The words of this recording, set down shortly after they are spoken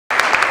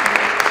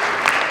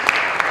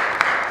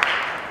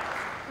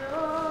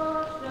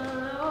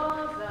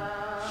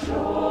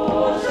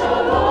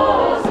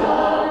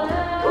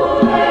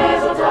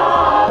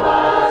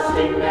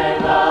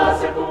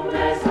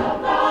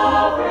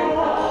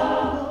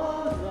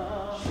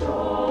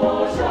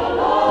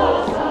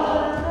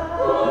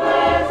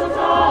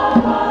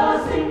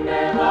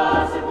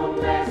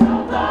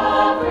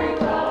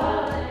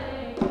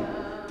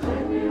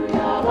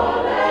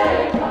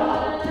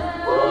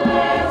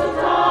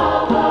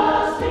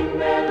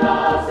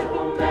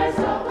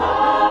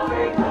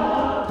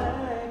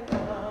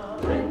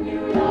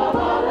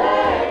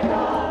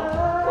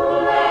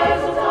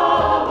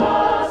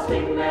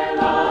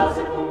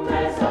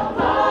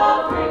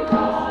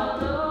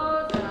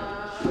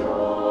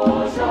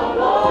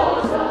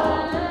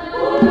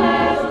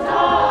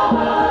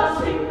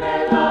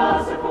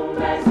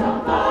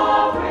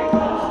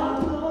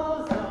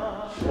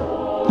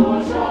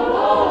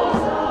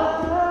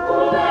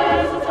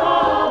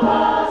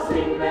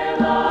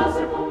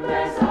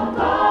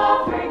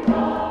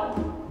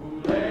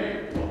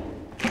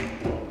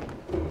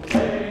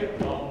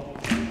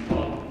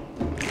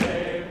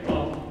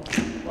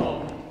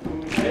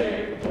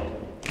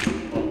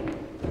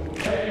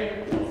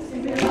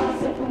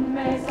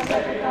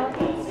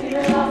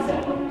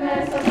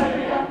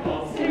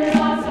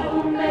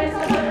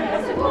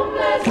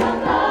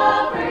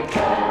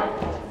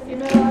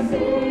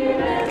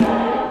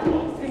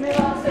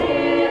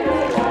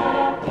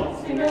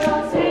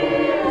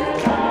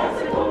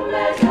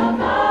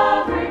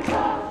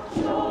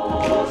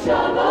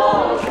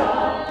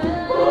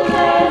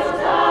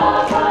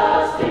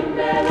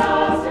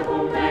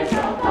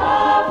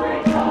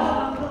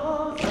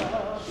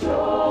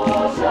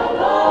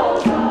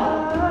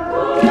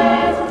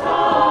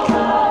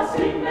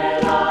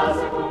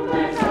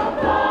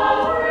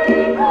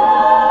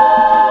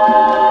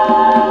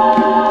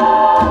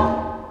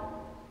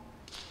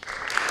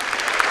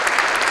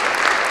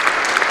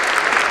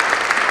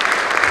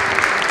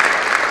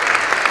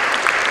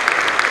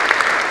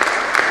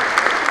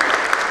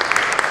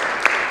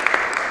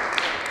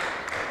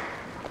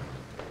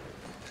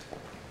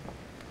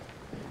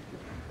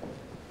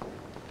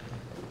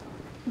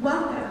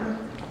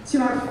Welcome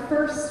to our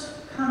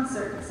first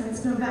concert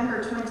since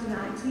November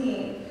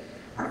 2019.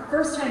 Our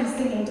first time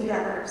singing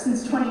together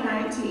since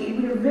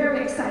 2019. We are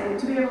very excited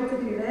to be able to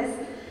do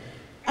this.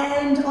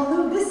 And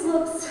although this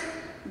looks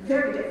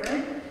very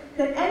different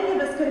than any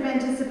of us could have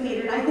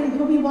anticipated, I think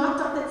when we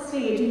walked off that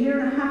stage a year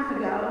and a half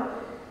ago,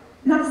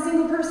 not a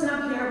single person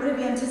up here would have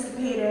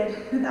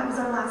anticipated that that was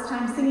our last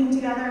time singing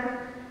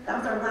together. That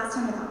was our last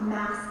time without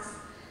masks.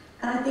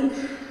 And I think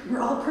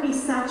we're all pretty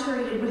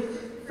saturated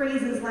with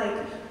phrases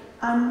like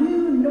a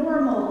new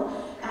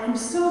normal and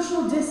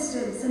social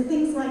distance and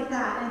things like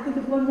that. And I think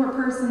if one more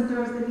person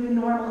throws the new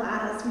normal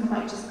at us, we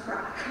might just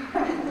crack.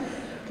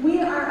 We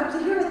are up to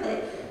here with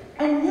it.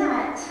 And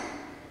yet,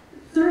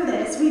 through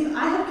this,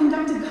 I have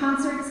conducted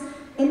concerts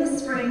in the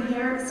spring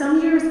here.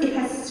 Some years it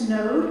has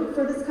snowed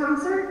for this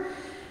concert.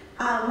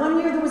 One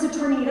year there was a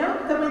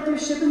tornado that went through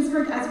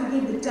Shippensburg as we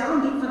gave the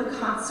downbeat for the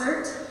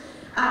concert.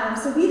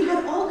 So we've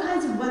had all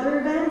kinds of weather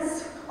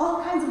events,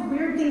 all kinds of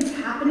weird things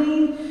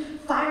happening,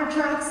 fire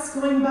trucks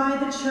going by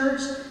the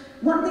church.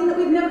 One thing that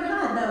we've never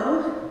had,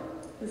 though,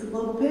 is a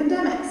global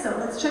pandemic. So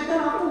let's check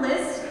that off the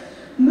list,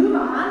 move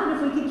on.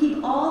 If we could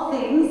keep all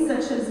things,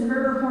 such as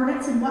murder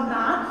hornets and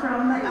whatnot,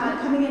 from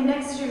coming in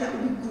next year, that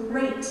would be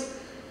great.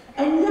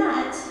 And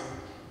yet,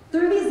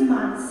 through these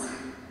months,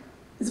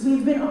 as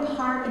we've been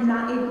apart and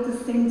not able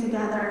to sing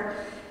together,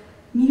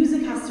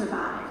 music has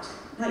survived.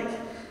 Like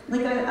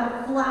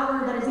a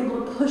flower that is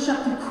able to push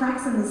up through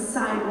cracks in the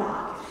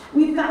sidewalk.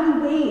 We've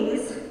found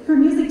ways for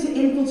music to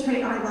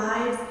infiltrate our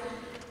lives,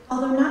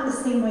 although not the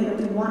same way that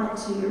we want it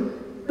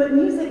to, but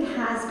music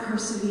has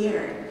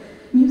persevered.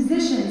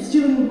 Musicians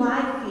doing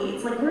live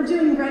feeds, like we're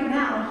doing right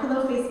now,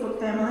 hello Facebook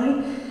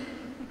family,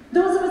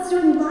 those of us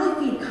doing live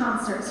feed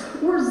concerts,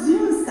 or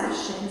Zoom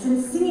sessions,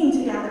 and singing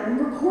together, and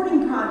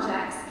recording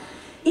projects.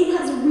 It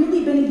has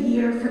really been a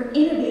year for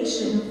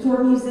innovation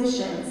for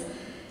musicians,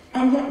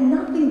 and yet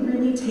nothing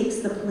really takes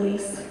the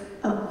place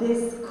of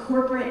this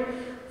corporate,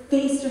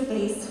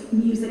 face-to-face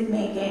music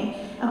making,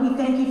 and we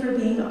thank you for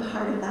being a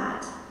part of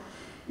that.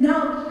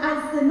 Now,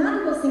 as the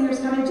Madrigal singers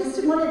come, I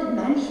just wanted to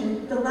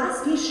mention the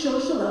last piece,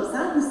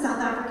 Shoshalosa, the South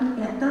African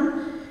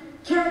anthem.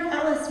 Keric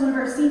Ellis, one of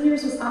our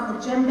seniors, was on the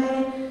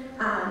djembe.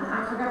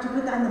 I forgot to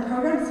put that in the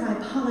program, so I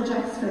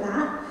apologize for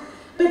that.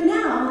 But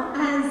now,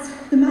 as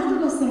the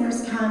Madrigal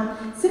singers come,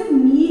 instead of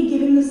me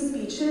giving the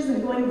speeches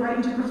and going right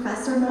into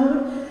professor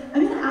mode,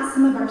 I'm going to ask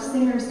some of our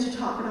singers to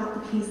talk about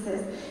the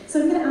pieces.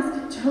 So I'm going to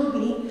ask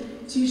Toby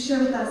to share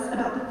with us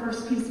about the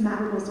first piece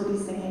Madrigals will be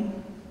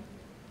singing.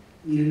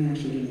 You didn't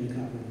actually give me the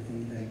copy of the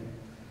thing.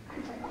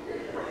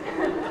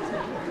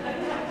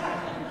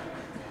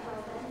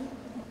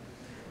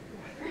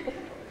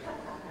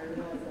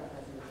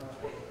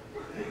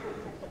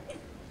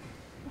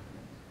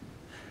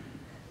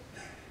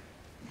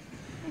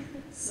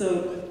 So,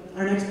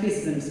 our next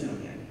piece is in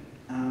Estonian.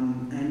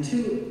 And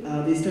to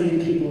the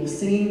Estonian people,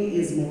 singing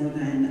is more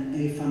than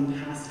a fun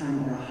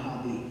pastime or a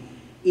hobby.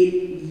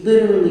 It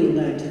literally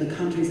led to the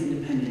country's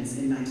independence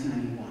in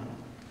 1991.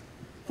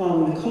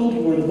 Following the Cold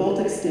War, the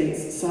Baltic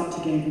states sought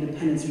to gain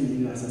independence from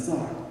the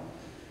USSR.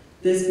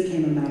 This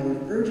became a matter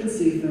of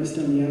urgency for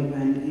Estonia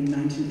when, in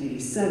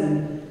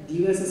 1987, the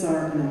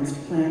USSR announced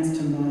plans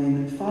to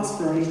mine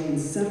phosphorite in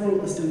several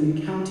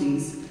Estonian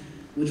counties,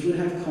 which would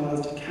have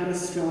caused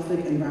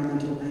catastrophic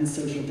environmental and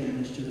social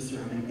damage to the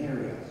surrounding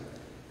area.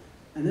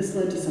 And this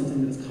led to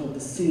something that's called the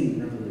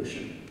Singing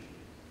Revolution.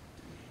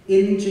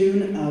 In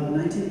June of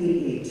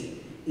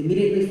 1988,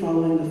 immediately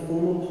following the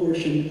formal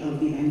portion of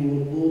the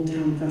annual Old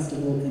Town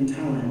Festival in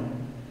Tallinn,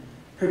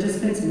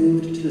 participants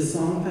moved to the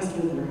Song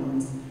Festival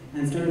grounds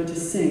and started to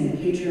sing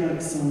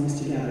patriotic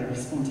songs together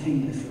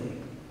spontaneously.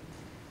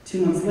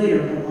 2 months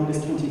later, on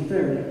August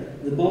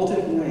 23rd, the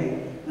Baltic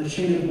Way, a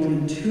chain of more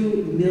than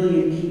 2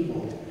 million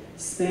people,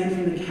 spanned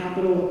from the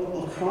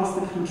capital across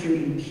the country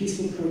in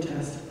peaceful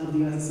protest of the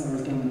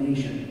USSR's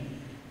domination.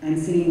 and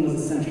singing was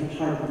a central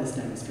part of this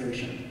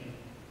demonstration.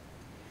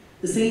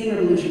 The singing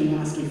revolution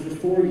lasted for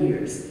 4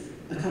 years,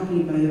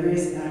 accompanied by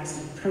various acts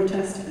of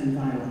protest and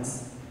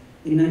violence.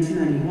 In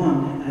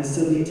 1991, as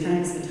Soviet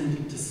tanks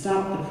attempted to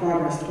stop the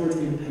progress towards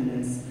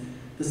independence,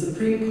 the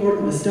Supreme Court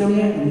of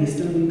Estonia and the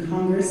Estonian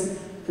Congress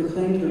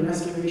proclaimed the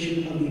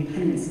restoration of the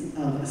independence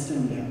of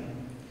Estonia.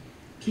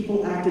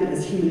 People acted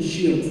as human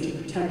shields to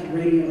protect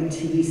radio and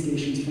TV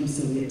stations from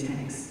Soviet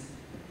tanks.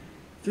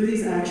 Through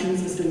these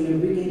actions,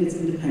 Estonia regained its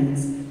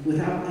independence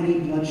without any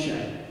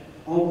bloodshed,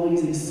 all while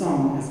using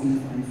song as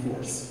unifying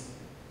force.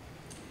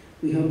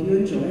 We hope you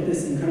enjoy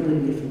this incredibly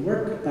beautiful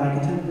work by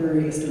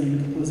contemporary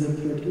Estonian composer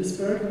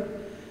Uusberg.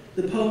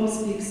 The poem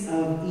speaks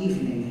of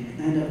evening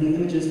and of the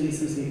images we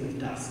associate with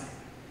dusk.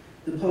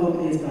 The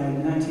poem is by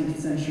 19th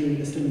century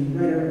Estonian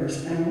writer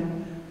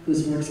Ames,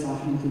 whose works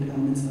often include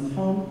elements of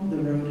home, the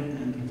road,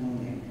 and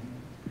longing.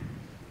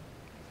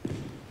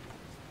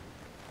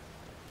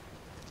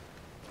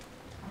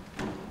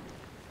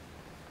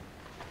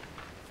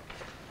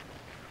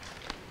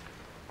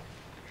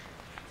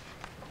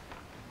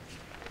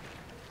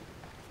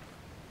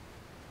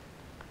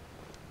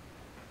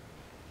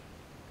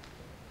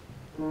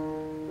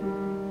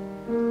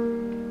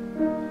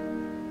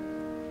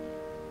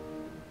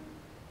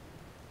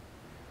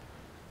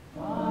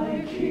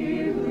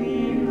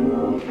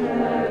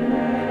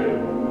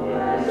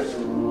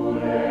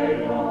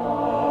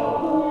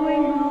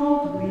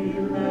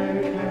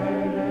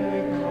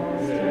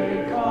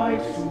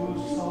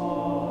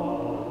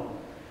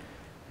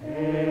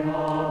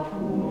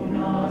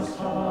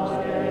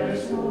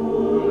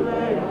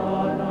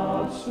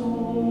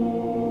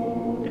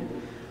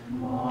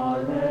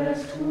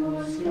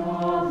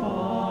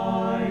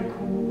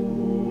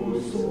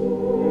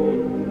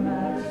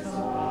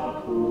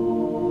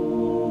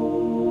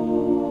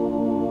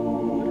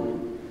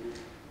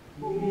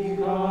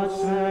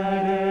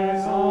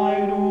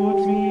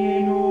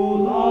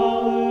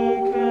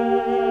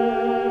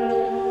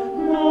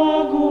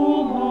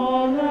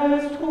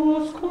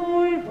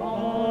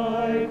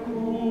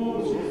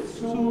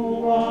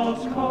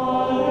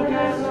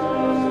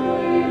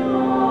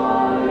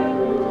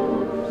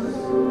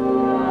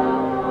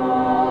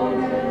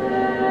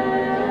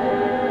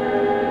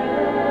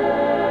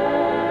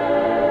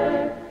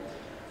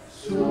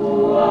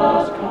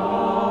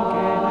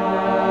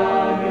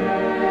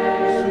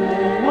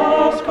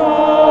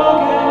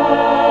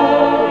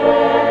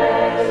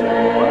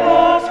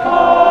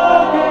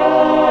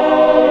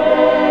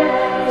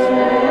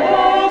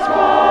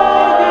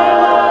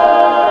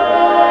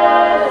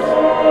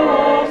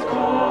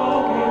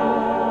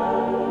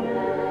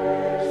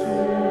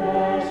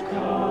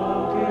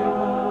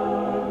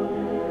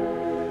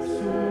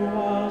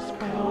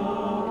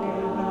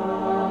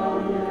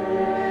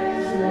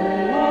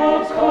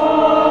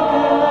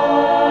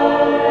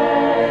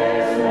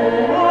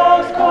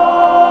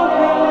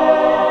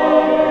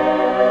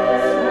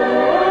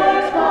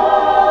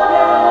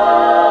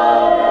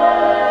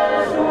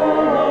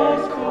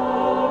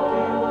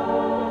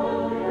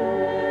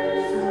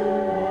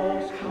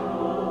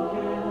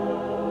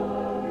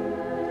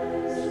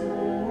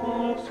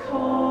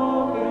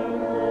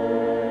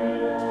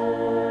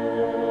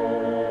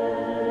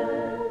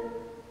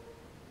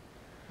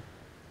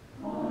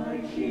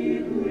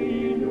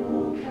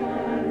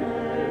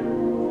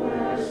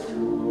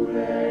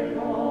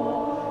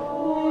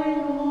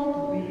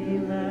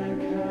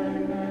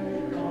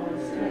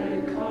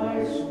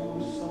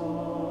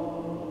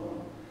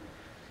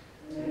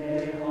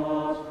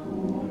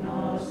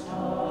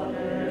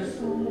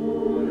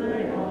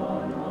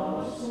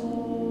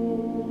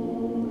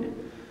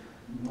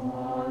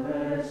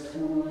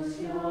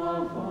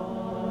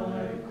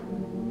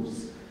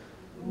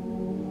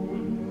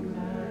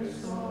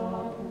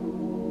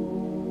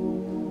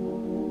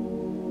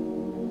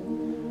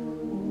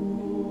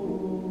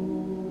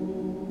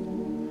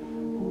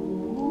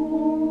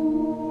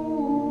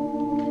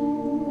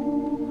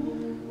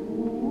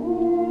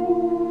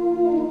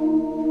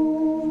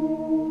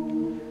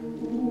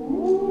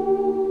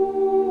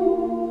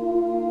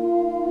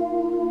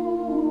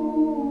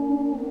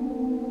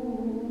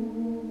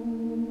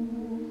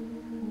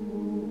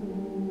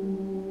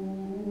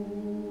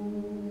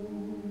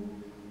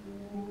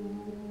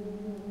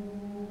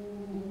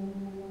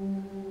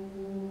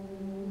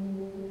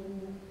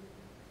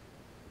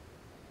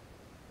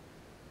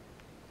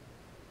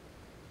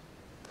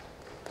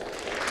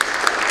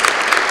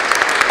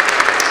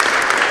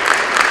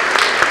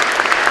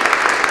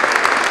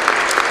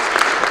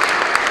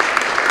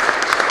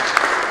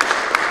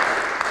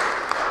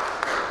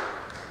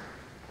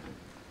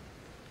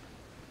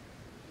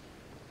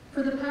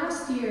 For the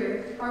past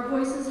year, our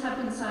voices have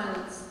been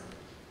silenced.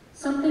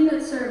 Something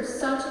that serves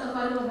such a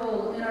vital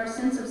role in our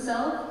sense of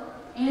self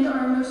and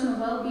our emotional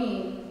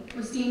well-being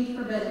was deemed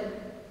forbidden.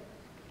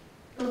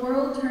 The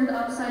world turned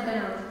upside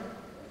down,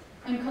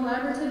 and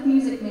collaborative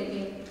music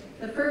making,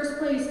 the first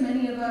place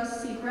many of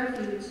us seek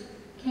refuge,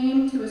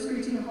 came to a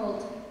screeching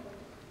halt.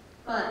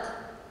 But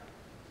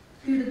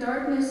through the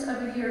darkness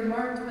of a year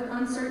marked with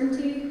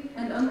uncertainty,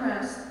 and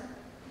unrest,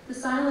 the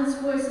silenced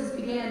voices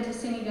began to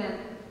sing again.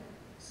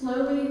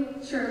 Slowly,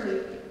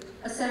 surely,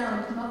 a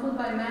sound muffled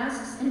by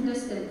masks and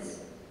distance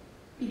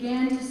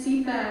began to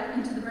seep back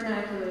into the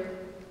vernacular.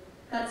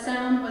 That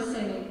sound was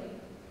singing.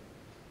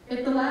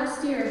 If the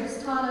last year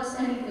has taught us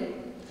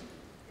anything,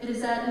 it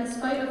is that in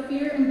spite of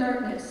fear and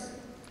darkness,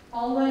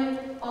 always,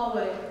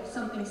 always,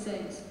 something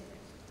sings.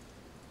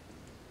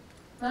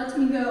 Let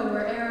me go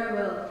where'er I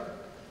will.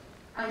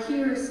 I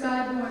hear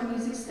sky-born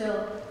music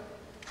still.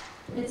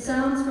 It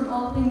sounds from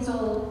all things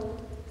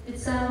old. It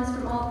sounds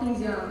from all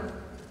things young.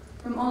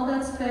 From all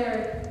that's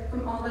fair,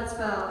 from all that's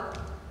foul.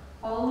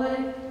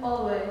 Always,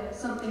 always,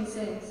 something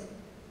sings.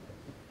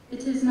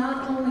 It is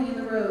not only in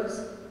the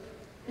rose.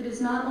 It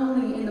is not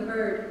only in the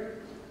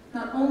bird.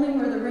 Not only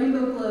where the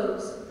rainbow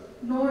glows,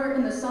 nor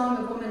in the song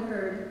of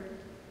womanhood,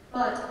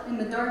 but in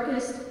the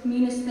darkest,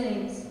 meanest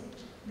things.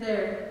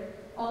 There,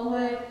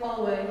 always,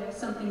 always,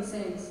 something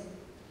sings.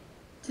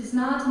 'Tis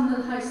not in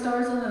the high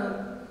stars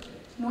alone,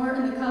 nor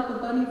in the cup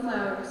of budding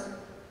flowers,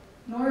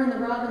 nor in the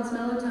robin's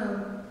mellow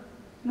tone,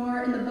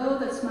 nor in the bow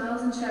that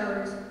smiles and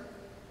showers,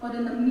 but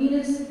in the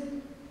meanest,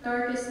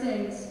 darkest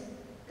things.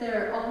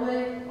 There,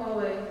 always,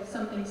 always,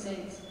 something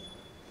sings.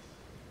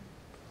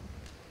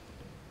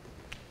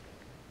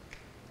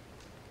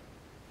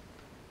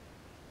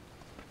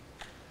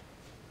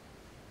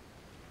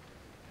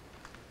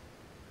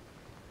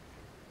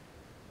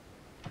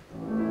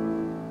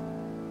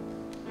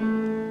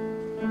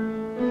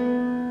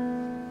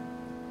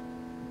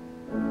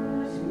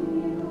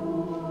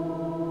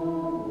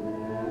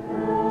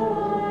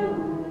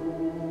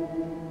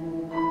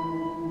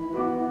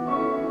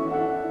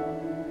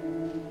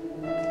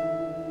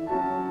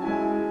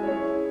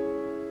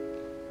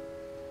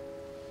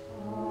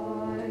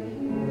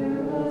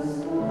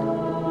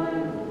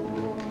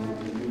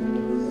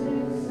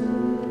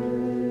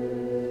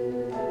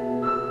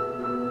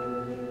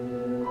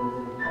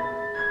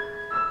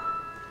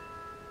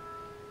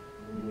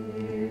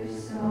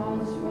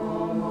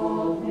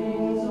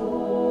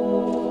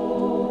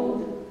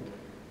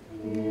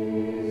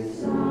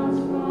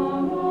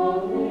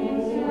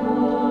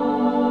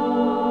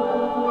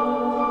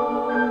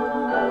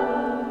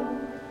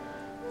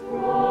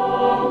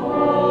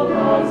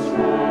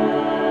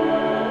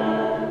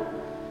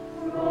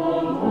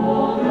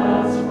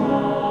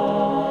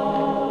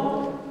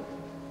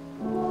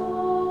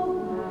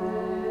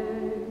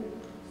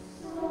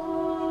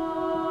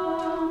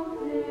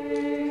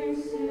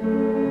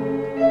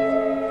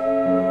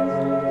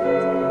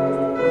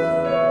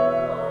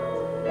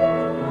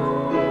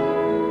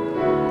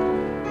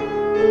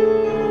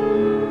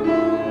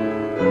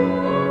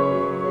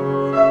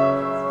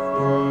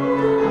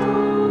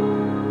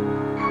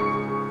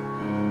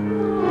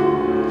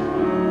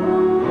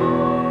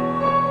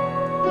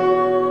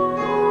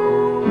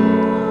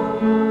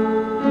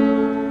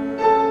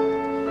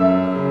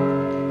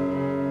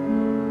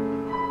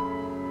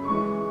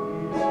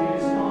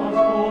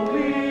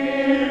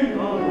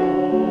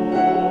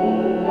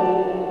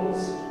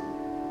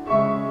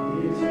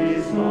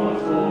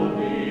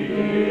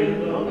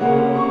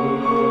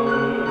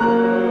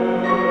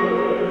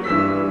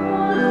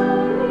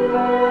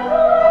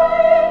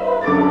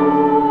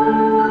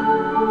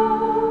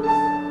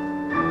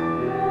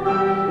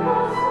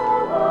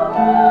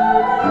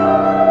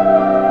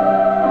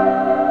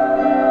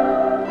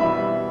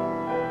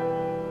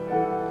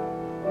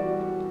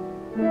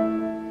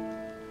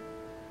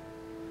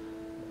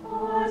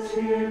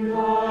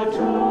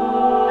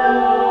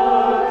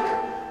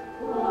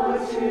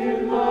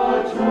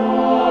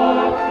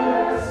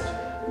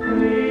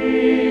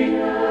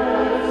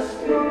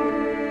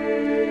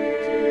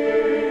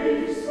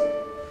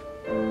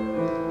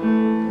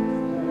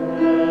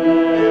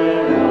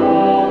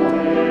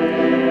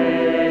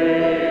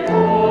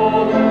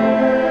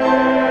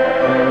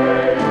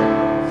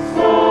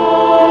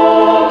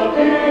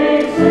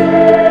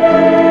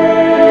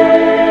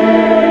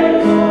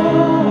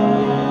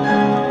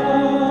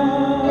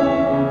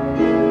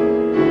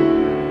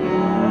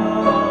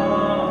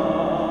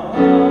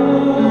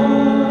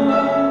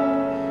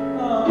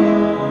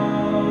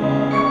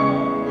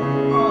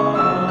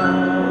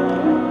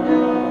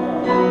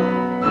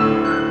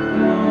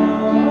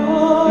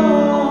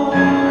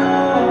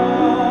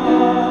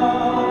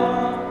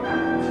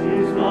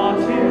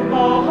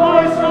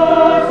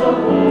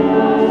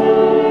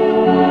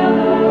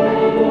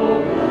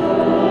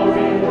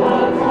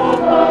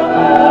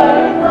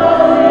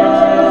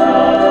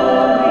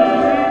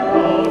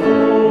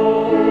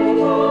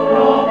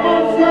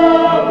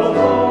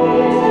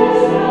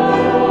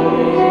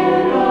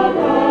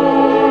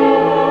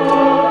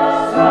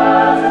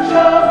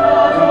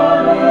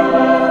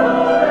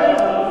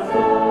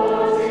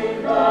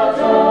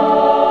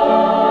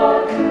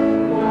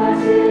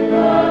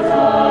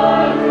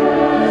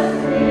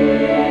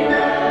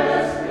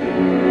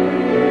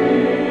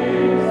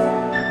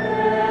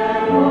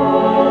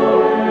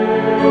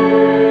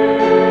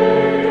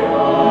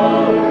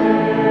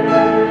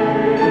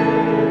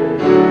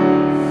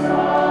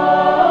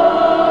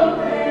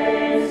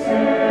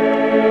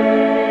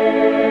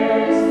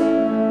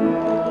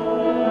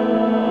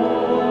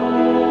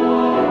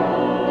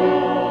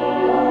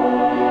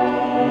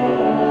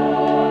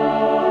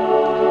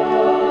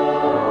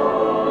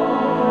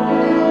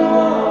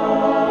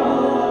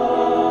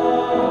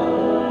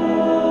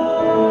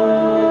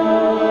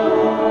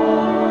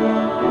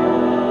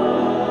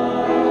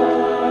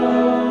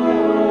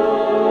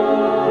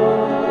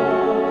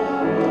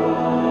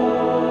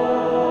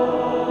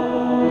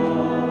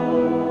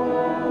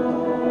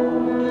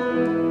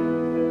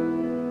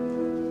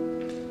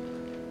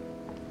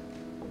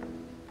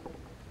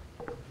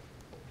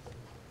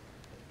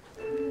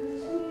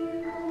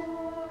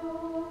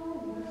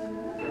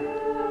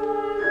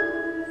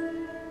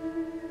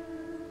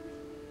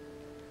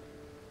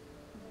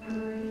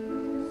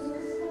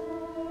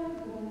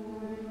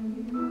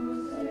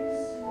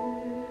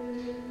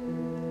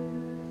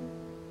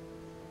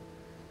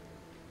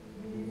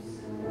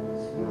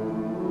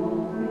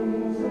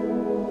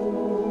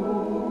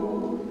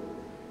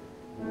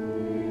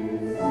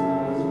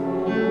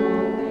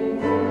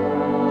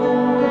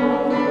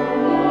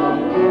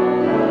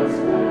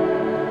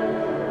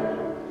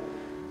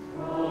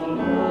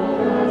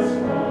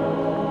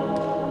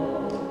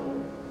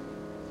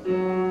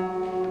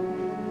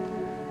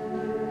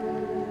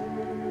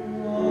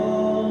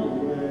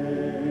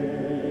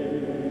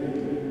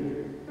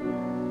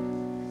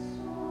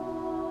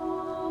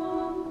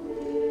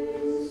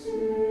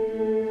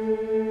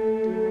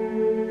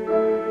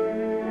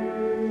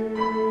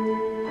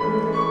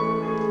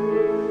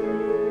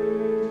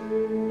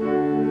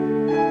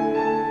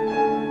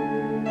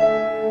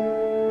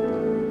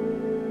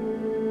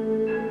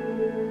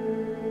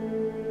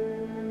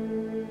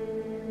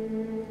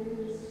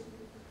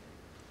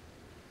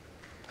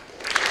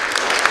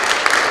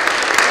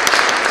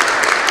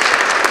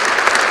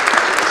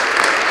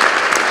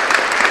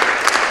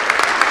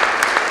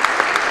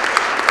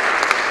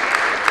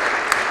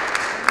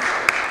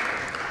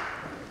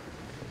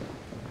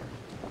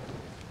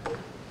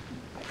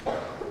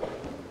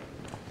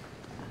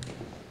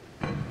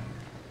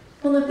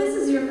 this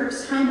is your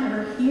first time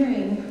ever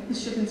hearing the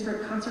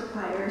Shippensburg concert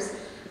choirs,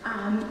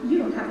 you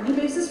don't have any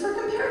basis for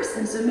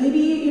comparison. So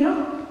maybe,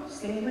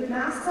 singing with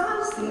masks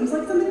on seems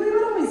like something we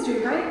would always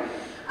do, right?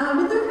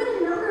 But there have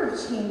been a number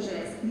of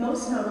changes,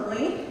 most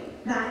notably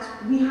that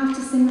we have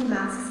to sing with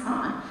masks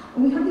on.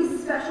 And we have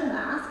these special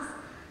masks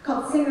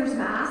called singer's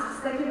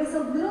masks that give us a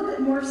little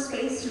bit more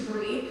space to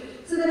breathe,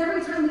 so that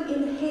every time we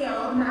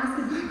inhale, the mask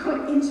is not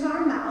going into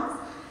our mouths,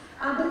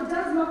 but it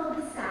does muffle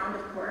the sound,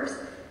 of course,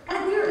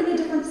 and we are in a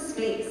different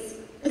space.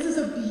 This is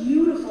a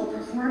beautiful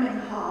performing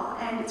hall,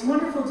 and it's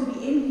wonderful to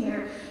be in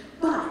here,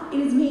 but it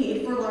is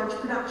made for large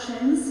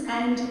productions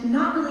and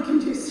not really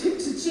conducive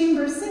to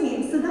chamber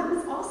singing, so that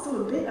was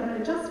also a bit of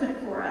an adjustment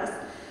for us.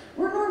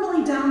 We're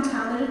normally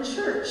downtown at a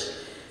church,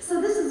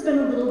 so this has been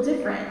a little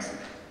different.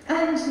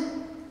 And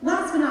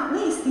last but not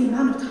least, the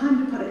amount of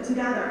time to put it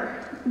together.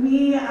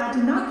 We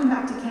did not come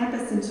back to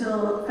campus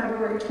until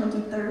February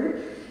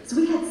 23rd, so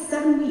we had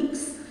 7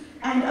 weeks.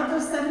 And of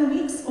those 7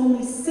 weeks,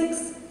 only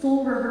 6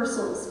 full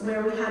rehearsals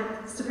where we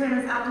had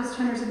sopranos, altos,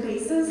 tenors, and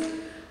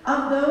basses.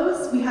 Of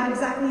those, we had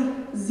exactly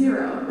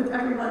 0 with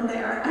everyone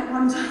there at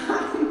one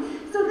time.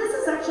 So this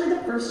is actually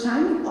the first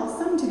time we've all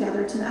sung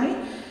together tonight.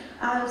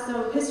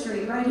 So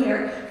history right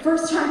here.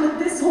 First time that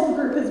this whole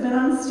group has been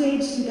on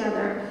stage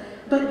together.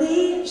 But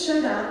they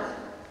showed up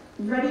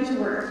ready to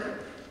work.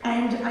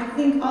 And I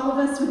think all of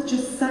us with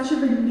just such a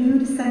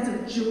renewed sense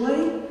of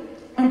joy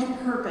and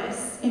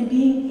purpose in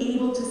being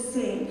able to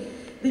sing.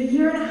 The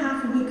year and a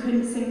half when we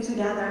couldn't sing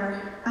together,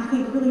 I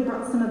think really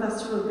brought some of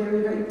us to a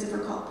very, very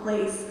difficult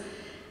place.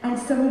 And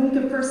so when we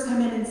could first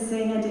come in and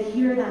sing and to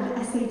hear them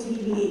at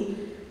SATV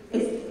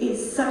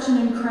is such an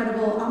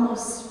incredible,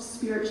 almost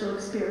spiritual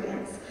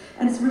experience.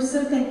 And so we're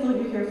so thankful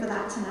you're here for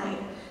that tonight.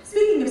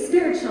 Speaking of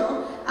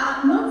spiritual,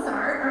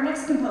 Mozart, our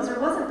next composer,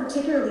 wasn't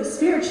particularly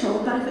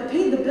spiritual, but if it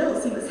paid the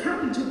bills, he was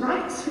happy to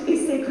write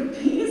a sacred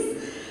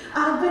piece.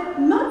 But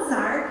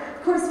Mozart,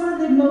 of course, one of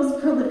the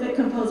most prolific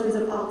composers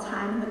of all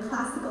time in the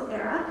classical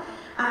era,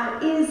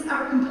 is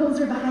our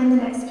composer behind the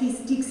next piece,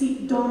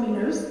 Dixit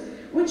Dominos,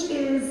 which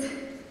is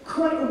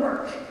quite a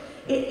work.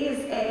 It is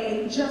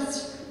a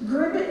just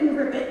grip it and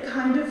rip it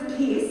kind of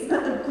piece,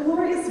 but a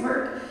glorious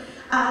work.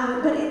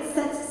 But it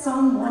sets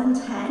Psalm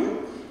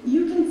 110.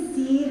 You can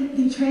see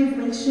the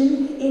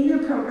translation in your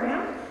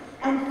program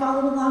and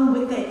follow along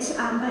with it.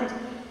 But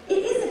it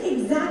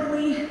isn't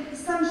exactly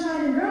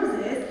sunshine and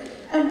roses.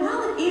 And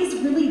while it is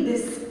really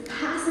this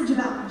passage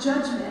about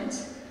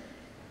judgment,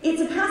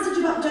 it's a passage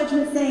about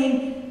judgment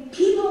saying,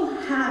 people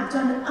have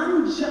done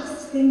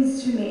unjust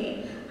things to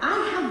me. I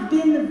have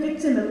been the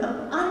victim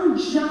of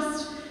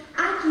unjust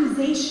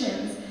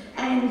accusations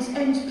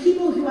and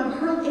people who have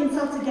hurled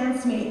insults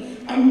against me.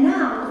 And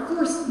now a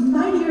force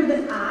mightier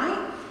than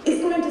I is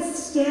going to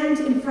stand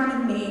in front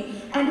of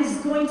me and is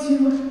going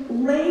to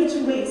lay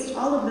to waste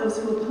all of those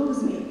who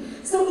oppose me.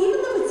 So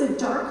even though it's a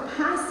dark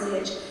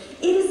passage,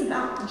 it is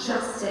about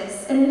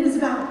justice, and it is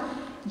about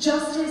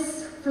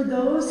justice for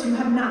those who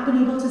have not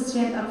been able to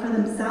stand up for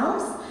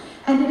themselves,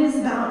 and it is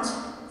about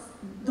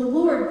the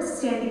Lord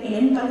standing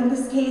in, but in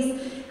this case,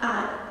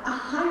 a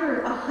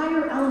higher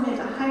element,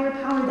 a higher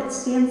power that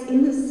stands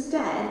in the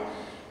stead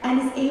and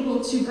is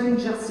able to bring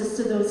justice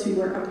to those who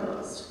were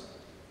opposed.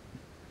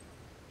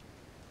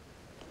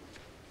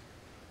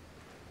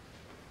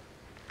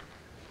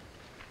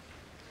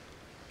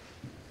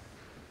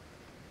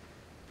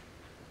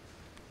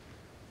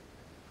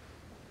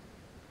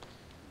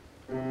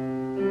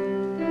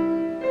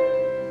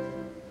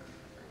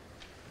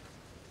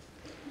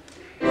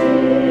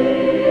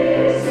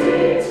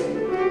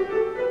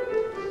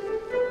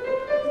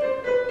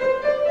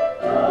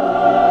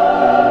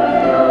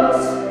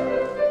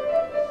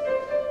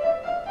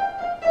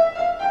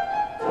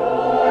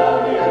 Oh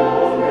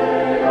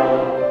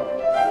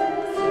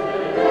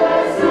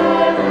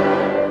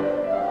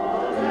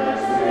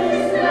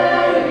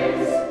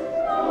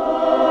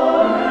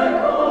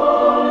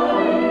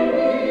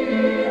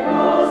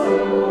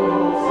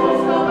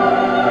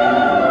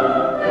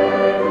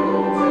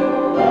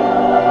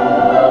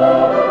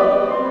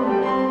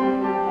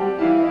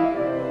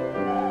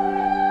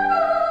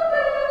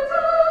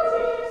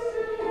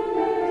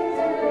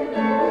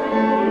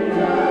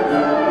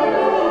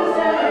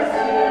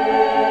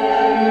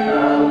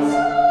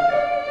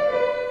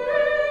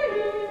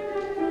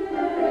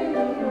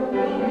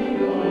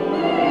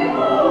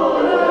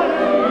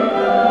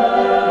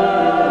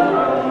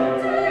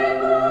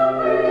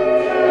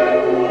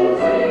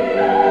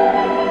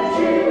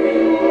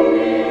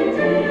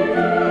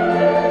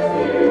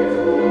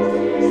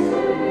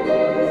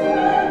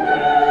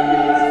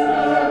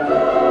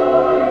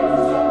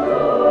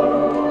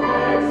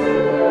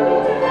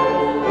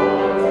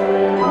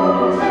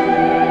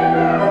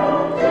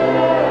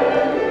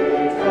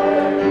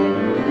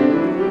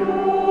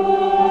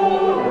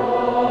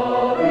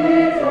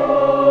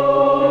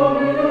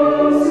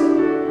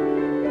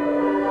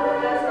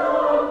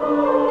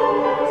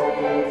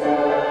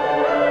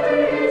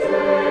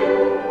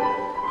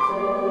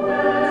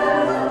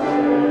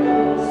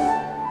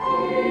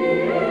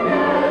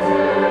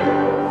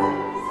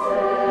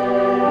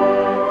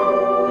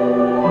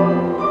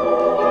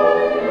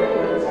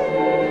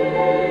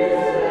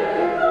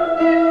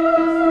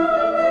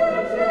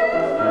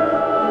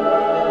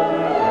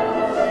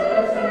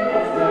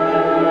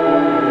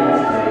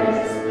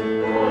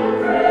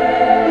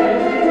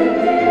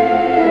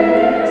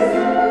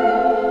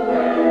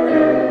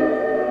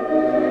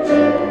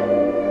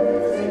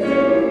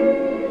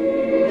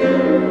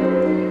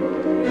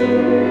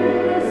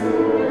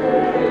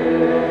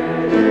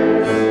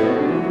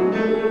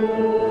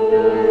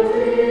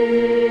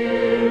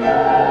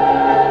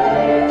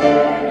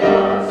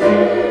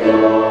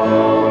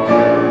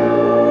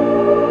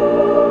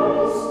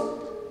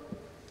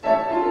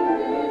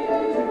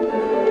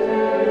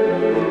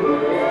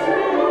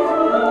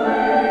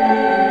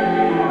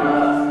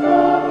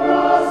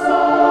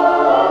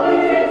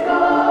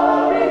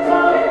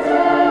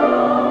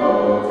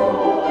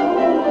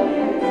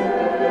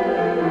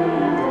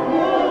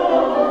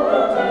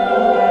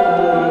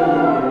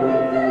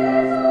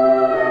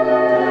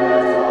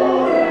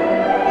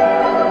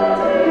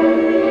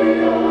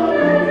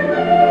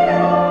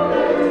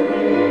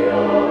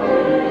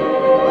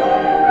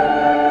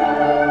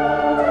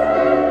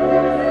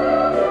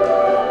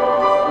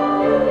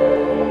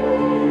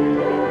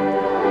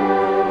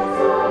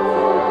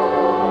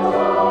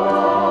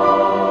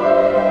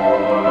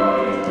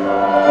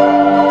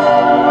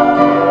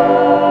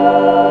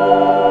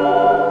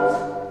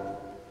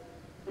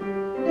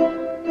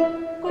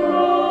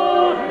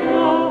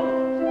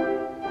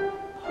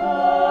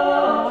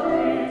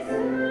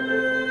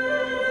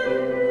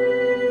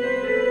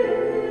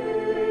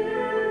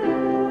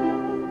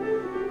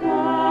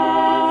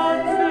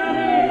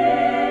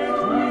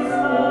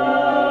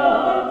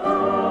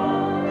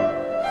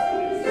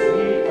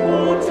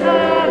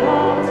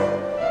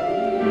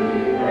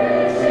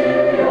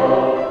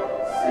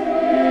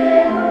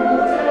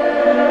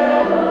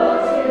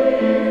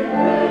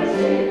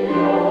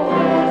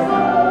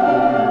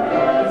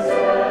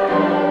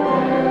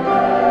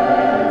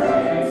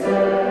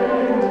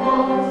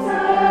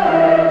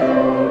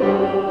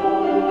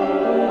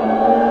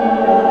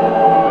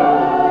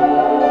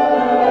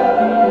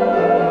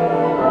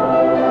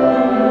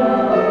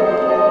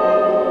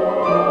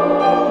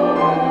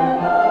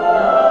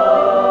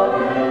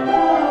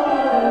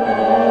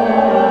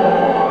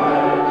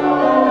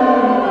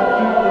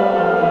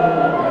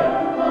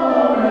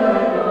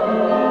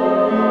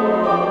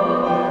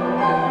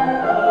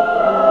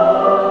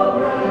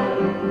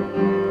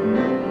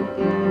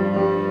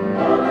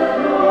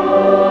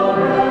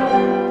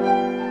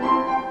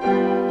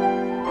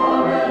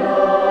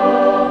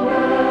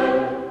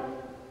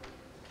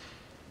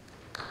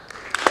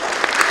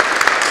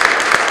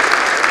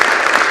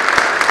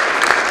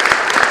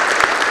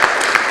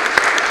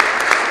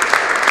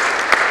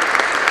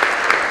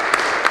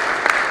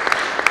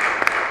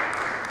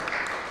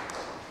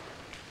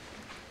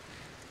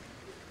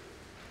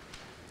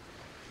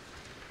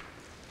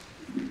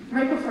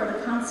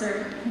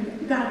concert,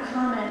 we got a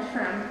comment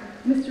from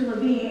Mr.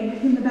 Levine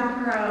in the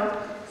back row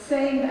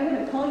saying, I'm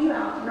going to call you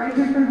out right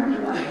here in front of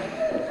everyone,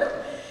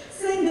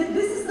 saying that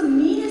this is the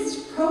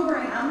meanest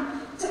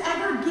program to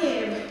ever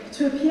give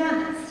to a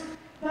pianist.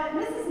 But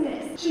Mrs.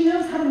 Miss, she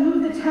knows how to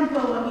move the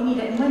tempo when we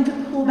need it and when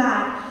to pull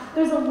back.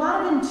 There's a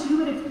lot of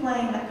intuitive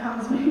playing that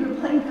comes when you're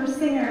playing for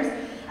singers,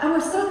 and we're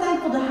so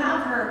thankful to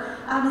have her.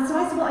 And so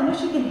I said, well, I know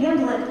she can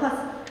handle it,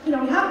 plus, you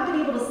know, we haven't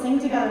been able to sing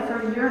together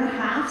for a year and a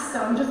half,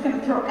 so I'm just going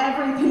to throw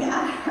everything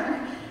at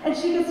her. And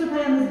she gets to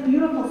play on this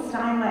beautiful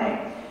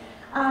Steinway.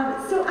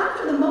 So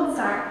after the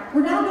Mozart,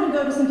 we're now going to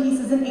go to some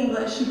pieces in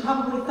English. You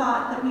probably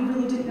thought that we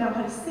really didn't know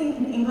how to sing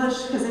in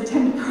English because I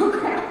tend to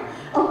program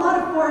a lot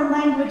of foreign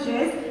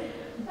languages.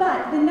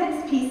 But the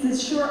next piece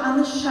is Sure on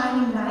the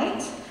Shining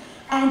Night,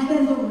 and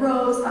then the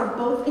rows are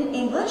both in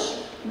English.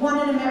 One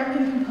an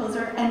American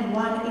composer and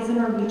one is a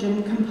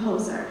Norwegian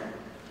composer.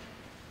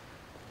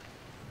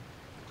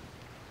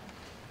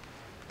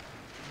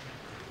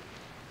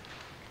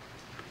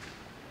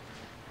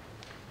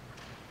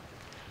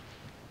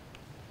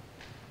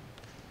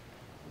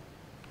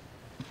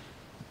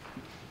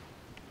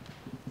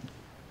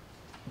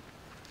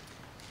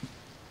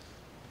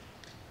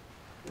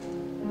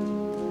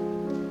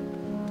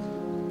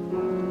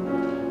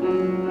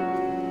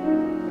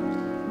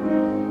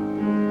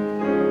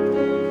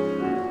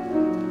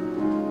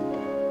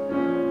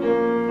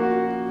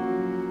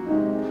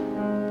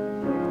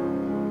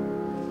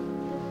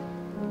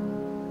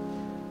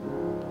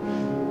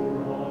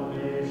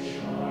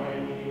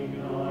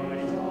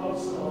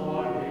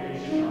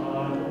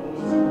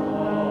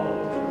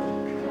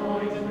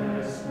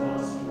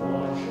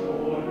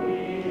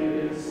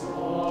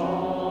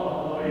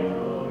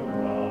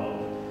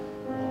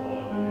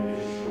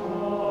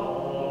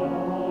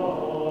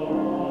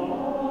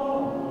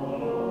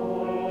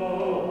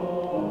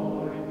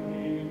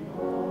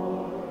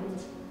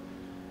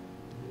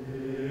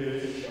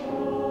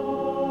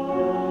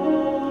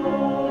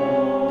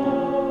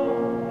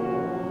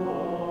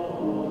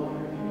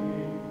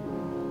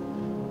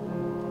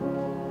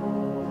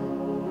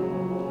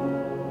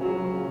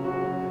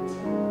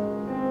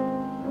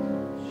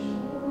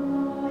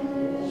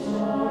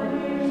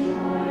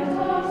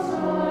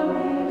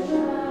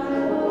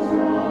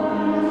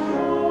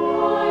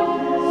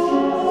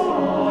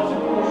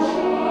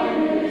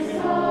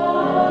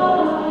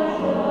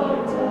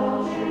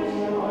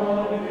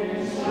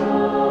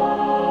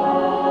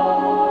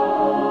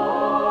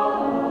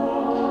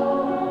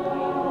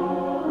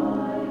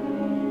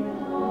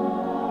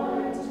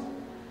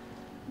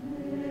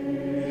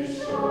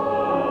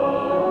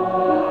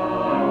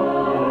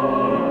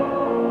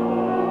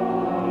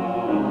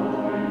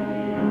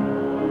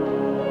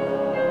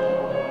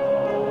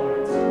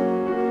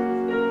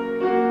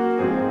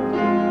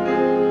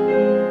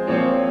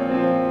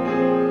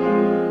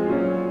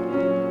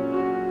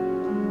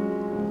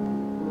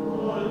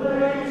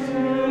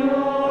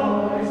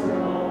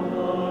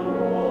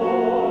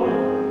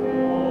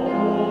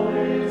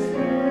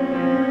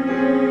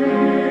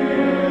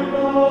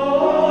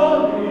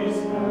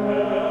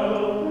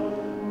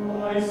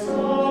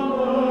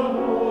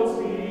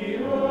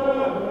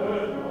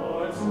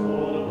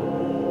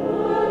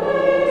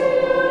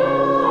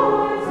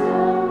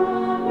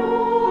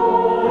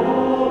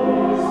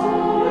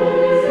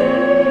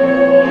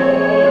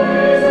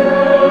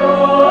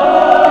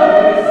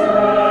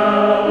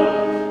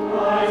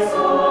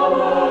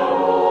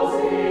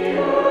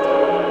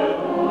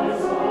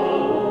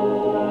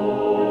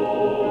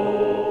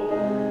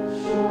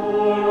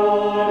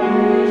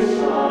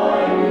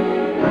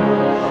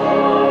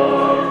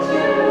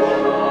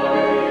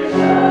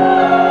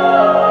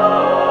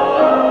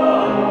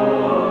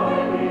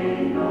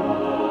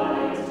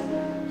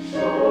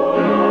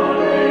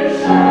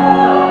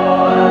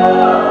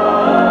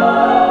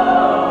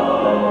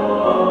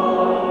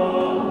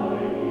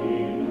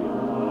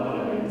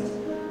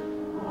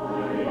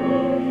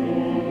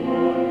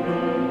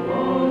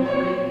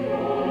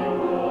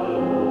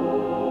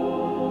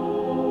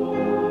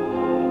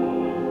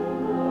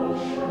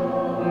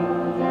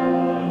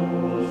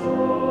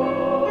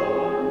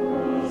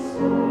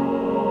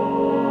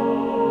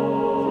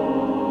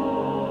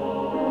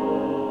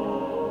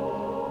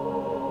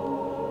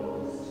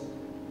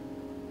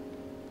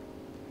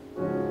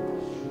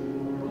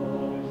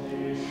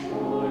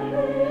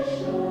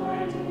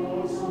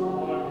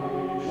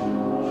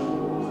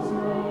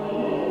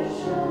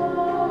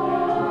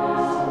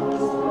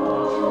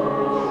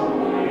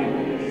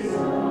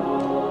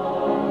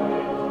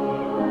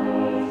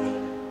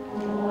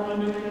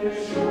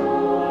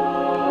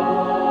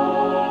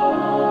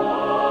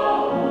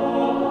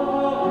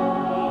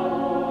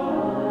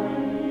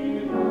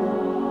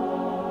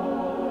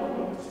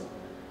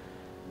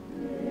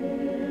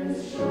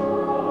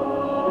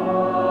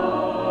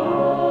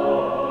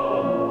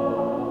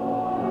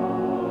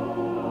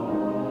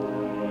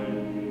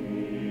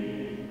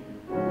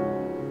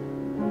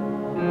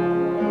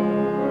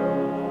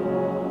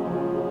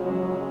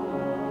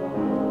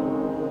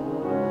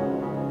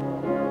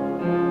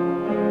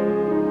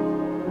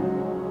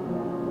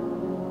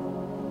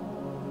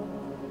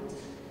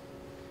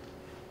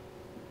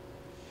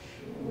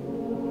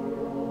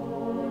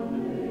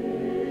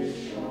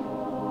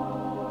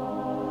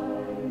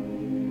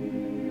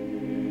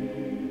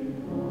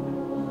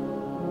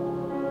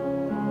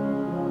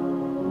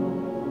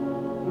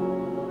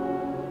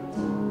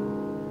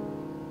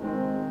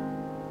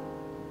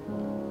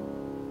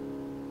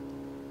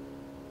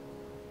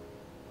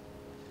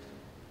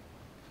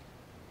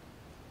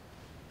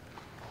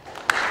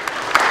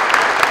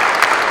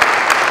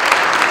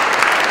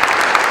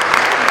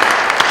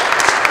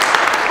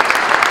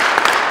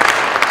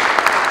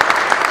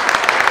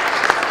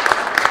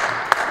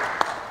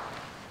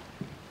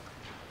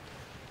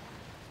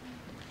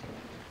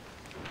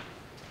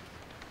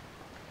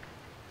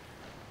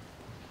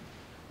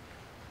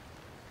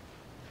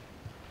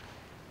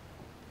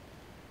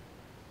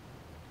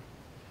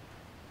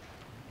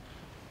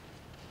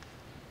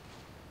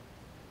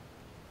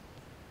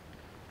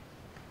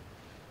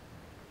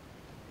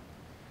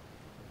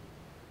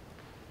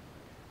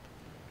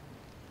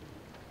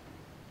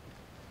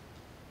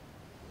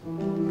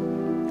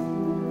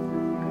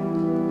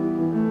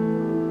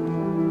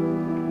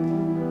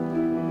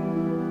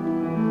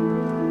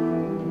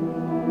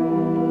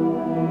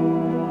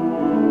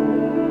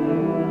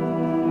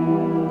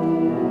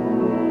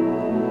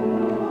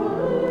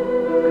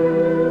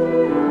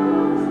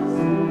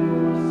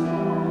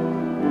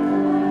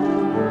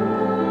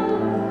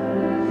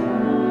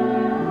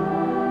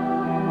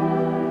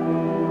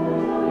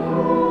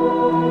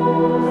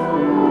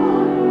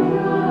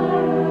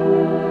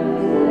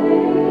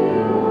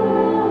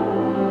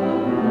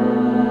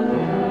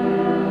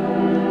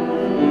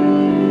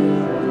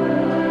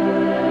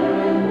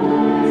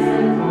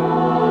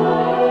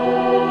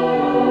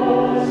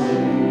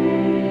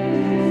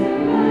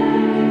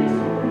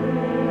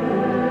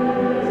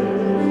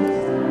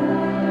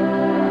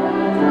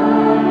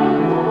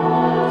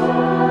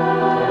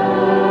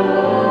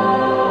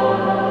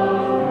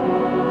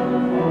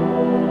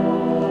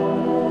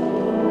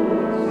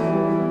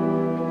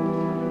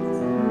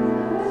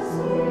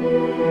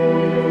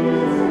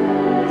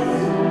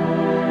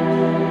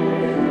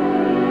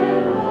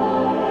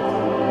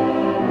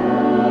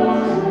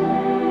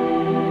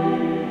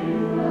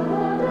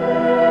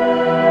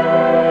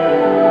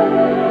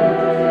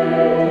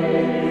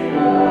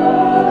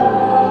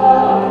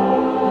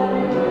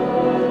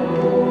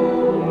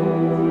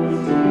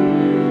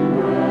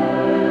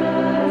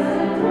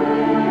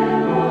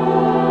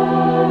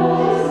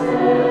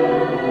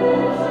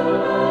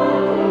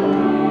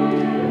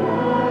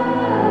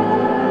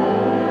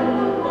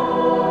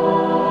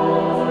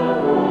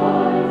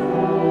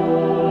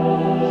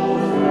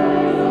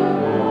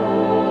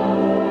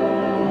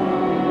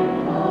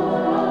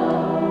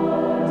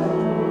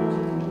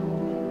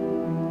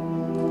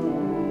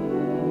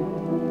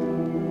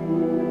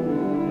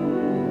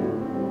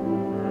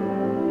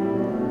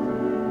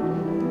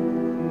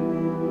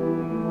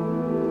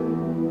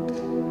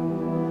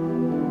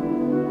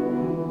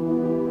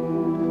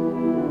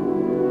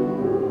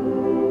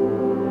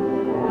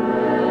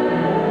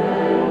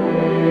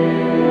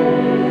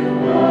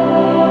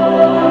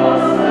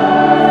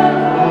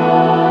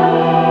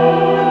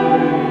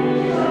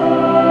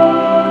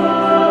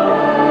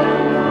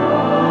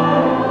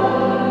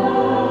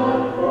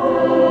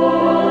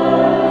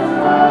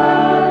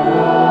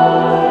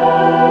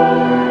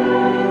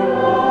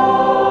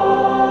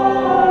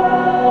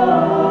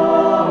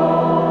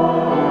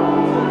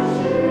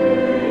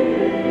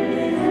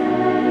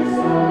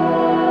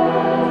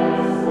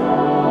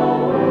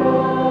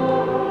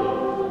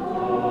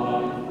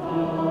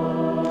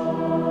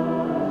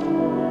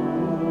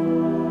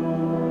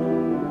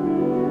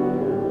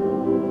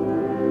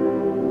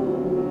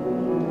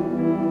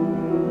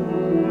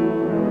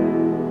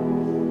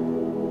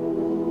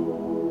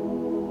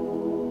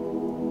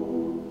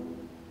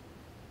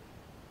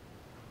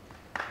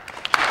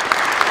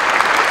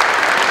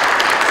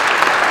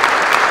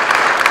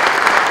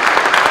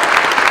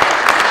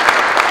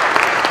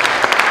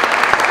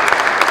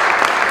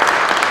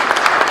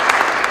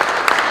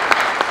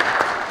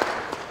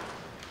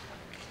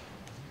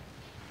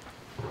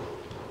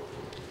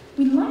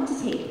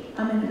 take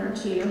a minute or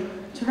two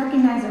to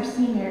recognize our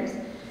seniors.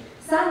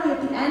 Sadly,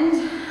 at the end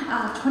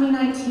of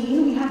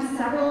 2019, we had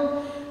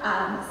several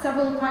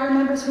choir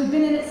members who had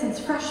been in it since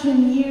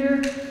freshman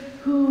year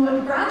who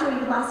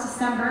graduated last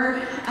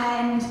December,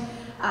 and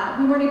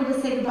we weren't able to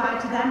say goodbye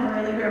to them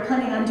really. We were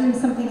planning on doing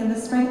something in the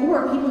spring,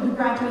 or people who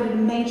graduated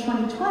in May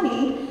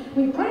 2020.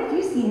 We had quite a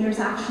few seniors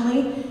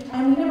actually,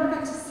 and we never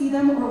got to see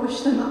them or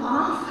wish them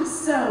off.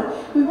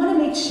 So we want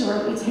to make sure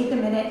that we take a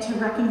minute to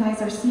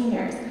recognize our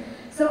seniors.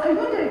 So I'm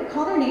going to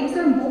call their names.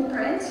 They're in bold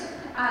print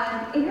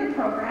in your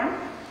program.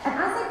 And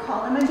as I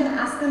call them, I'm going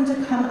to ask them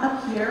to come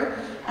up here,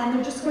 and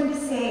they're just going to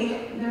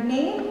say their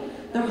name,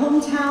 their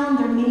hometown,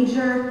 their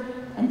major,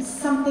 and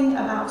something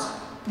about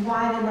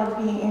why they love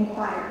being in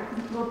choir.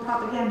 A little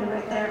propaganda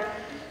right there.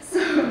 So,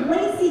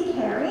 Lacey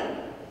Carey,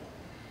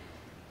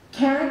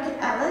 Keric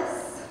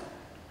Ellis,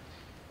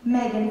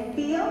 Meghan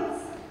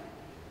Fields,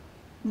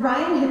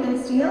 Ryan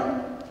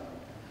Hippensteel,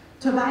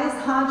 Tobias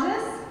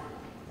Hodges,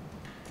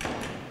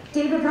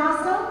 David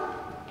Rossell,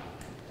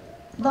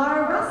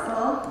 Lara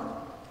Russell,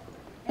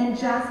 and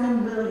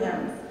Jasmyn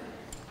Williams.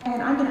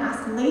 And I'm going to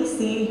ask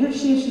Lacey, here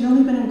she is, she's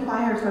only been in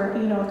choir for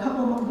a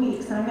couple more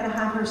weeks, and I'm going to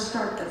have her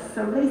start this.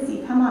 So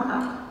Lacey, come on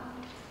up.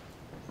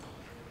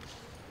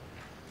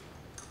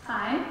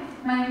 Hi,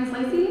 my name is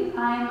Lacey.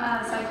 I'm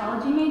a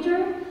psychology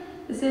major.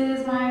 This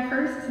is my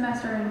first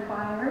semester in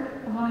choir.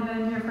 I've only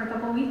been here for a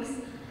couple weeks.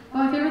 But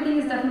my favorite thing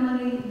is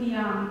definitely the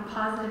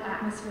positive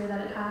atmosphere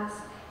that it has.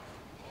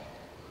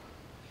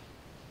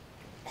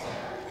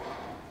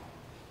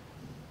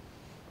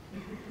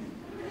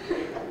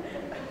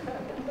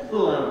 A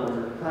little out of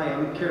order. Hi,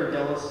 I'm Keric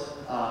Ellis.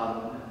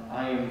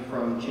 I am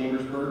from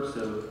Shippensburg,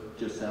 so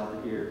just south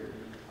of here.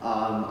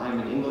 I'm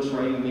an English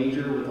writing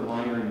major with a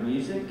minor in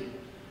music.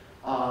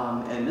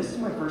 And this is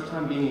my first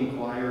time being in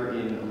choir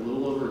in a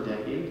little over a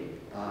decade.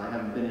 I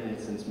haven't been in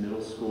it since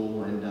middle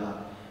school, and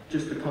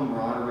just the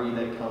camaraderie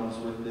that comes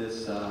with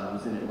this. I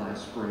was in it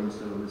last spring,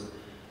 so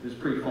it was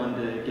pretty fun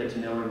to get to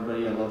know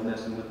everybody. I love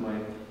messing with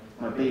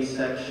my bass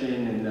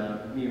section,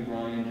 and me and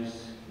Ryan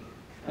just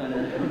kind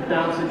of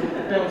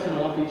bouncing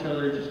off each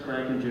other, just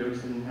cracking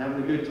jokes and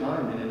having a good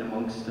time, and then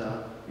amongst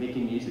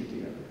making music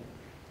together.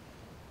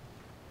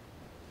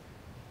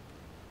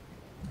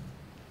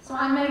 So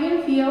I'm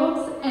Meghan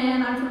Fields,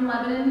 and I'm from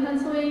Lebanon,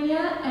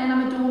 Pennsylvania, and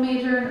I'm a dual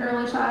major in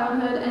early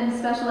childhood and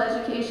special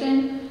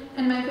education.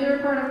 And my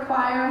favorite part of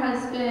choir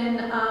has been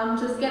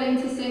just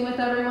getting to sing with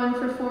everyone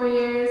for 4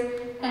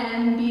 years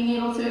and being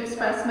able to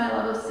express my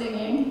love of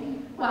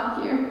singing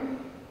while here.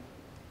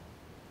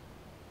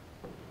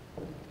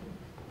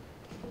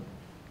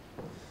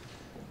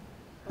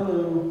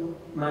 Hello,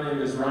 my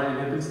name is Ryan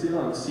Hippensteel.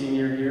 I'm a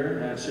senior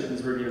here at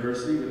Shippensburg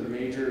University with a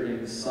major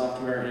in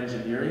software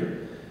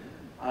engineering.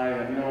 I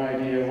have no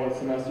idea what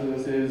semester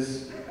this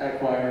is at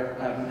choir.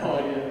 I have no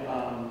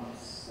idea,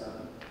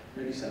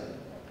 maybe seven.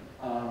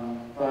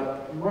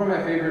 But one of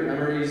my favorite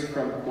memories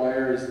from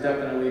choir is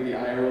definitely the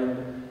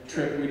Ireland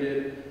trip we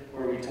did,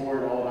 where we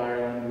toured all of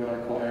Ireland with our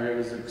choir. It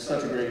was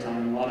such a great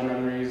time, a lot of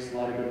memories, a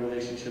lot of good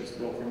relationships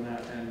built from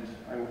that, and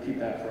I will keep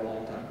that for a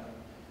long time.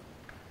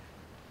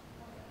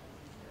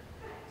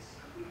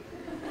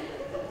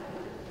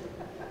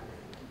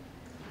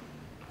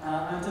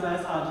 I'm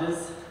Tobias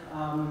Hodges.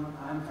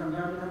 I'm from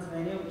Gerard,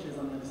 Pennsylvania, which is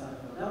on the other side of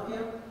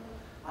Philadelphia.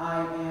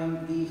 I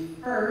am the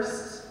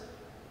first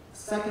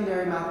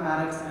secondary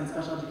mathematics and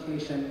special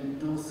education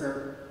dual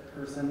cert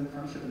person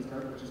from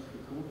Shippensburg, which is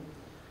pretty cool.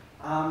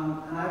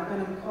 And I've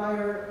been in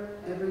choir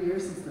every year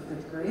since the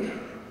 5th grade.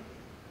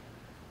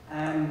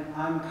 And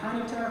I'm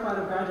kind of terrified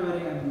of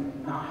graduating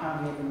and not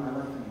having it in my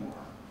life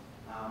anymore.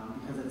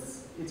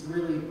 Because it's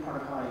really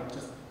part of how I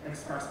just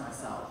express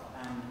myself.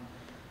 And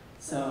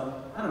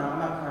so, I don't know,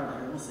 I'm out choir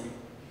later, we'll see.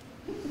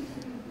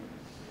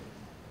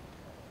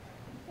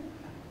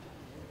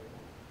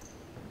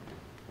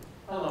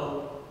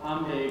 Hello,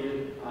 I'm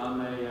David.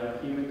 I'm a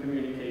human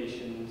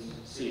communications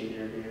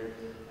senior here,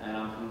 and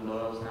I'm from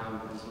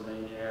Doylestown,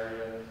 Pennsylvania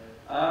area.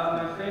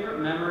 My favorite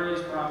memory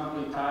is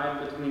probably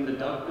tied between the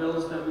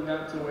duckbills that we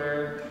got to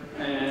wear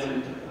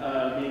and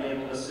being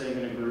able to sing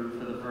in a group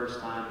for the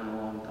first time in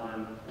a long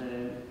time.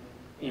 And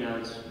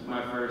it's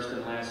my first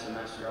and last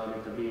semester I'll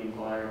get to be in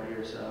choir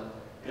here, so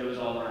it was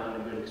all around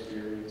a good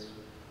experience.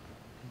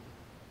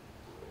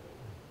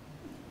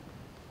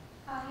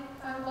 Hi,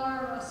 I'm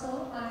Lara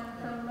Russell. I'm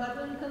from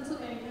Lebanon,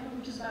 Pennsylvania,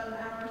 which is about an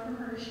hour from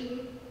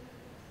Hershey.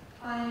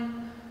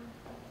 I'm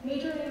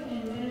majoring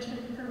in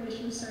Management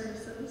Information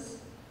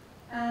Services.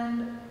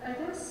 And I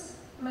guess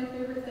my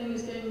favorite thing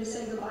is getting to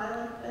say goodbye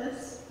like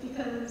this,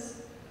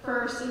 because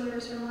for our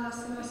seniors from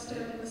last semester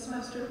and the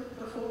semester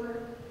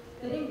before,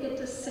 they didn't get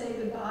to say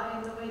goodbye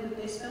in the way that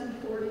they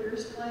spent 4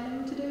 years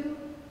planning to do.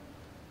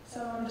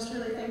 So I'm just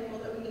really thankful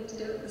that we get to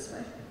do it this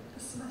way,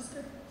 this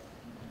semester.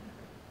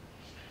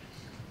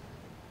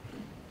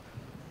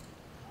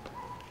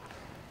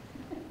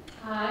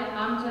 Hi,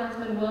 I'm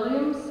Jasmyn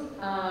Williams.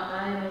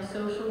 I am a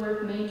social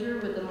work major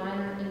with a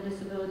minor in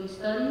disability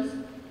studies.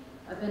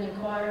 I've been in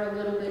choir a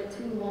little bit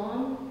too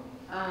long.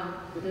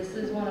 This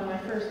is one of my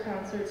first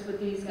concerts with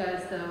these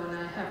guys, though, and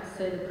I have to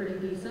say they're pretty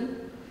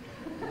decent.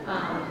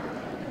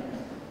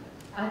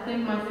 I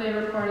think my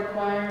favorite part of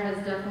choir has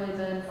definitely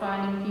been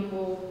finding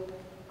people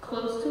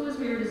close to as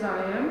weird as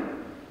I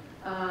am,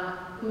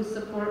 who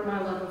support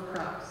my love of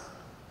Crocs.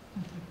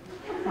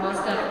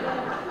 Most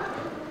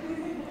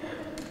definitely.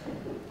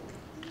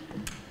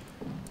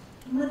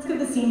 Let's give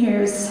the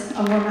seniors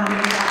a warm round of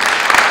applause.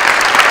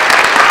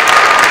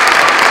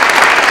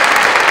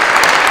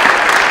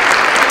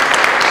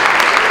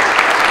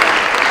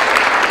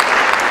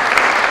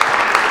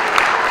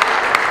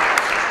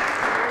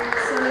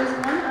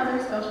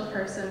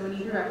 Person we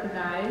need to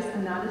recognize,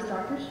 and that is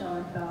Dr.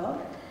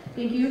 Schoenfeld.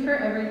 Thank you for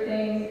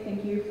everything.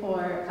 Thank you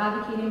for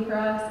advocating for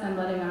us and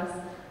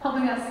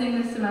helping us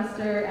sing this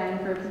semester,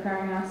 and for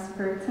preparing us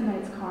for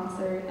tonight's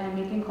concert and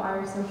making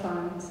choir so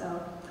fun.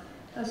 So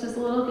that's just a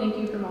little thank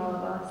you from all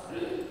of us.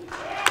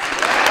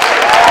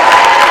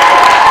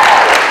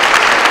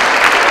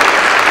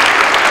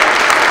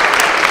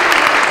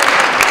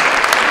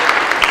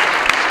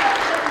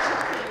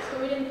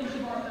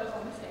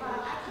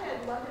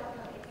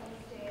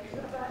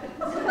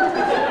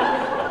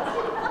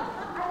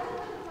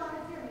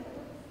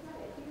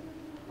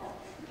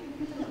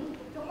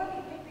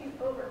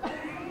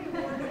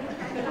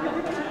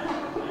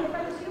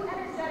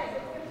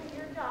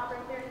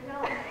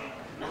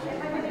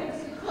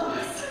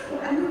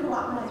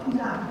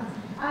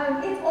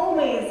 It's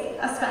always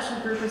a special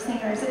group of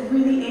singers, it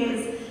really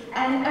is.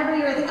 And every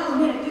year I think, oh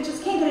man, it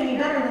just can't get any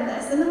better than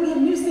this. And then we have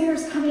new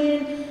singers come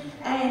in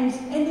and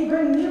they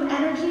bring new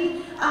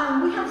energy.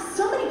 We have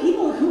so many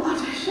people who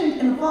auditioned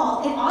in the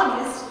fall, in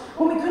August,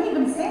 when we couldn't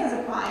even sing as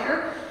a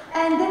choir.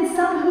 And then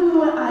some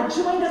who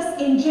joined us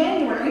in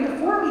January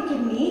before we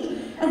could meet,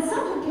 and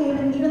some who came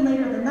in even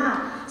later than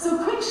that.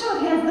 So quick show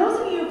of hands, those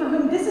of you for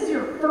whom this is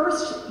your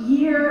first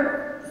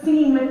year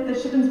singing with the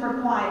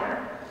Shippensburg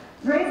Choir.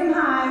 Raise them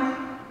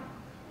high.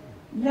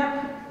 Yep.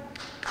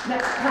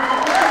 Yep.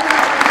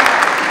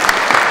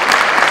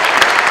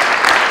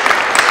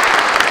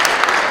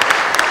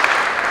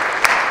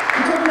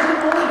 I told them it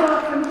can only go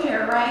up from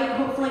here, right?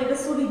 Hopefully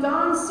this will be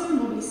gone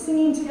soon. We'll be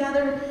singing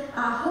together,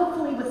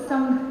 hopefully with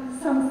some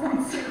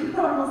sense of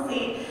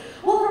normalcy.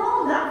 Well, from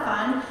all of that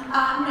fun,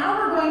 now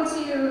we're going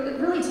to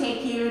really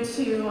take you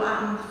to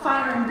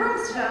Fire and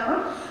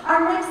Brimstone.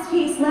 Our next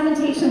piece,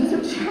 Lamentations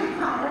of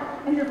Gerard.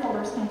 And your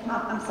folders can come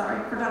up. I'm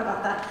sorry, forgot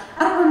about that.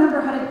 I don't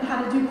remember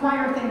how to do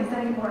choir things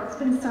anymore. It's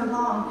been so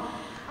long.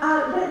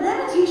 But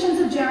Lamentations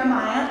of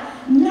Jeremiah,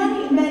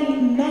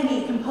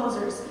 many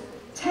composers,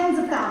 tens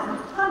of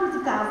thousands, hundreds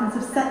of thousands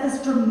have set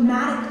this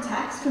dramatic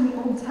text from the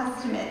Old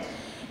Testament.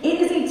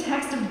 It is a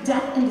text of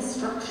death and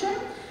destruction.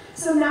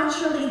 So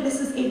naturally, this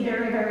is a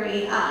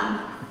very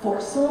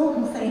forceful,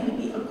 we'll say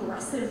maybe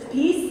aggressive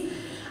piece.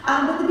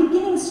 But the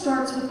beginning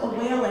starts with a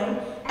wailing,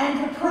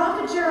 and the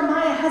prophet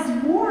Jeremiah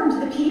has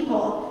warned the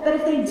people that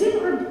if they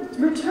didn't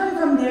return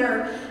from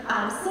their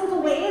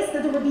sinful ways,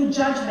 that there would be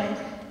judgment,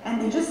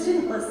 and they just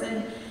didn't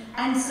listen.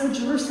 And so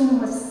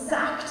Jerusalem was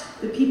sacked,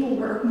 the people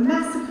were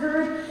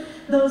massacred,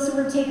 those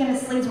who were taken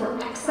as slaves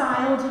were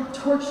exiled,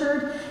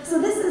 tortured. So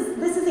this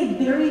is a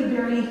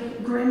very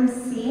grim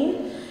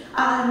scene.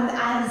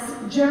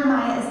 As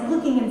Jeremiah is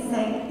looking and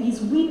saying,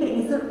 he's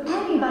weeping, is there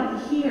anybody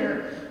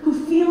here who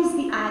feels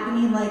the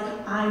agony like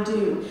I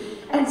do?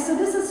 And so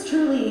this is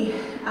truly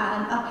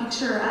a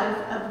picture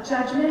of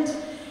judgment,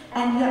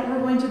 and yet we're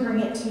going to bring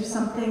it to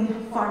something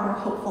far more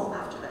hopeful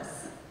after this.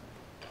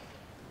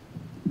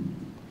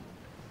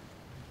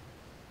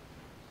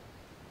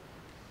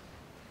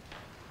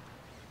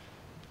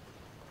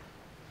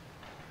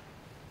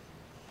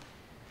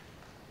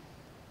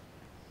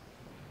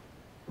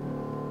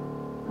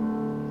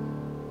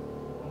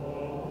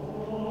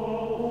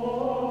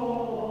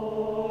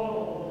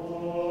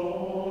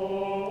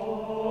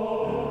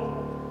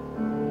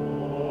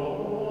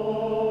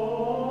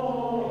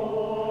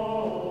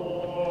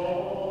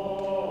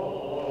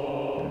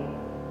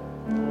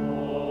 Oh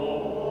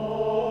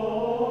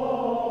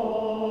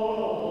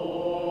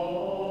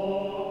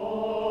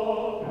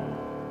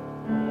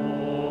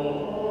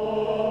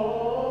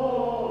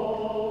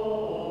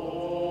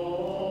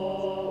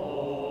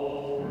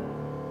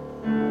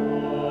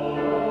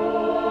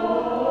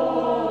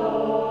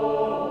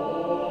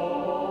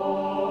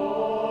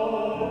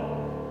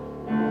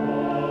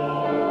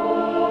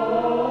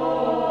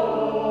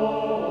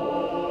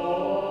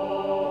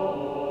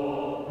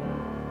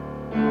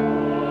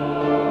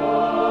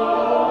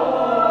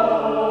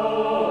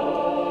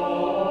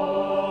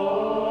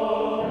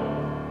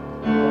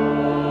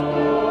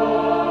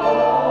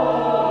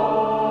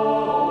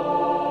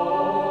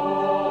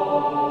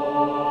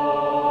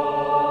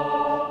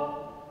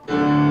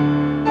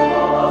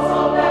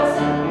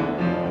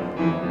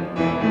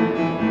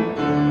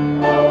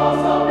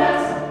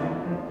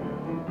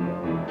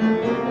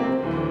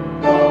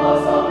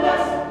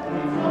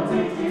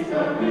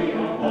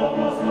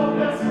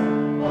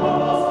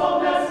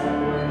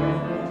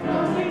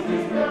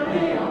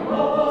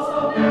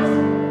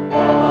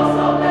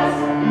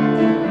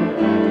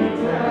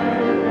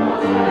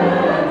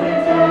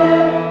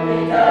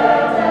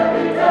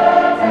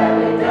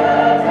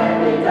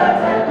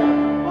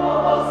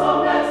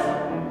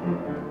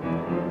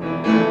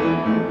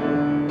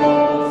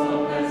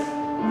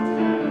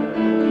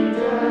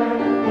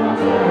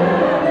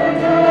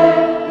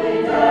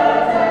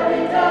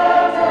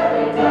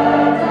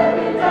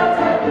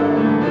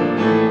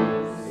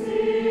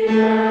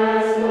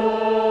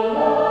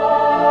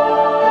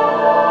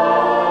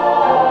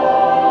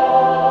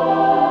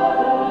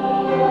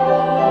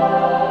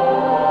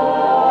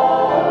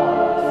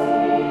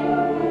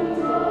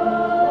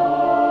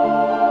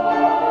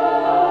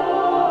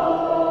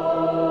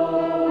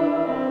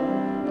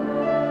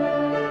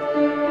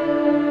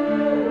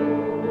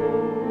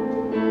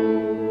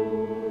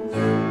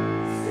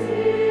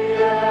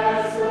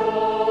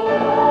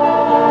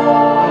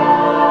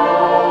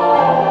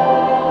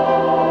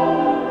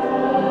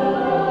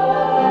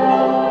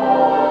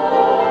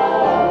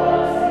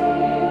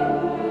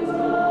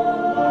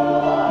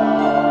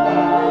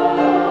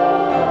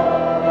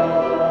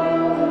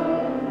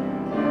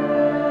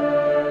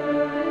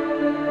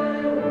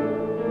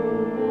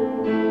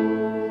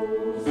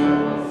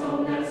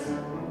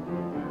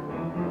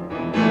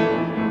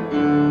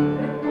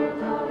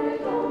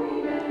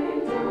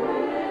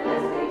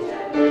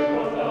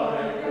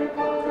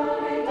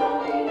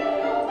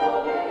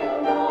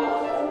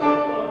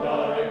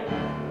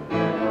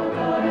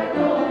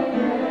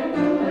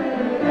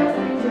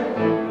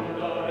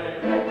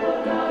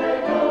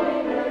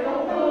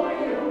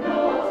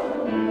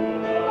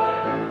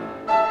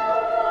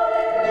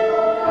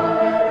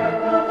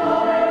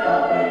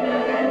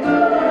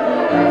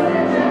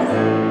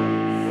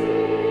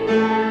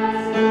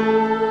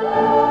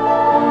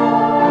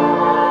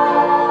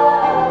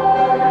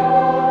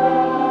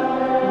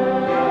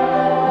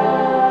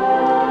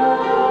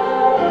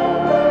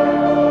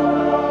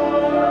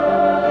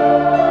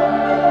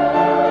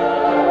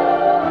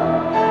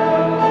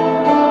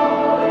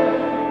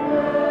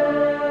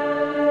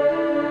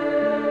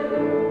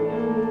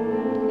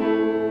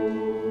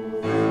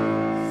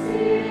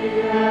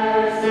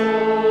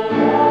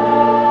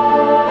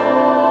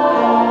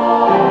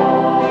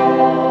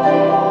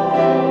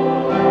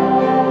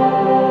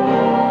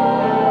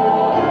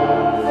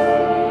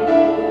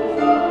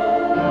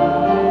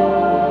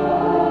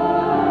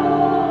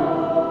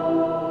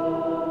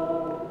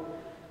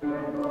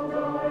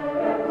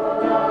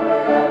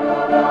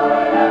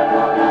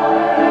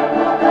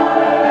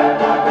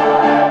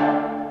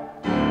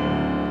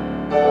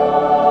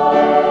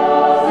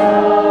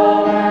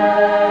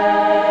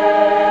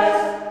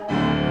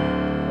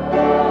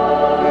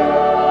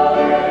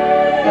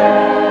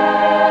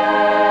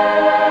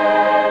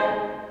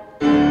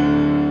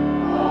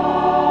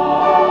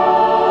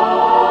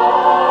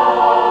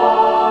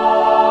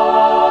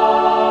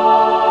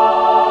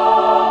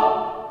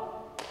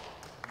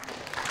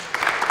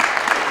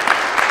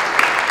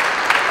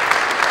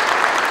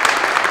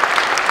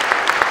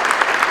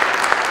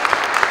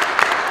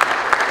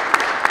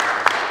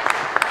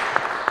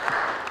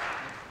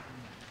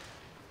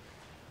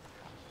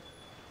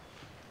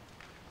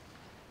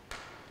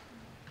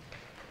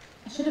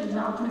should have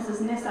acknowledged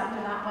Mrs. Niss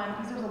after that one,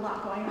 because there was a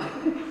lot going on.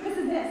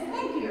 Mrs. Niss,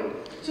 thank you.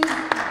 She was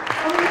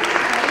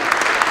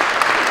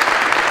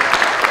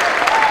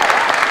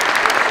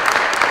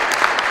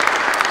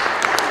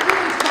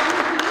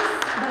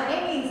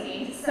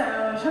amazing. So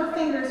her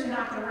fingers are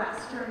not going to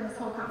rest during this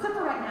whole concert. Except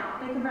for right now.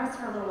 They can rest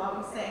for a little while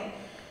we sing.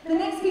 The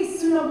next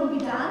piece, Suno Will Be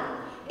Done,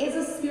 is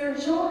a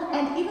spiritual,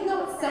 and even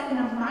though it's set in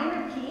a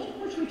minor key,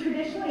 which we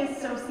traditionally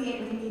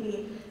associate with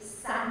maybe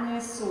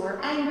sadness or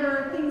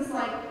anger, things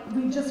like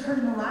we just heard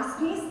in the last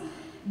piece,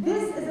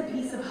 this is a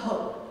piece of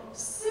hope.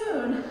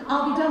 Soon,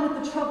 I'll be done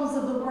with the troubles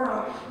of the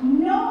world.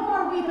 No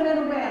more weeping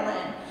and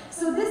wailing.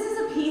 So this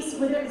is a piece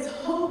where there is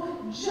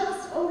hope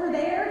just over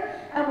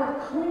there, and we're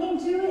clinging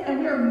to it, and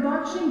we are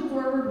marching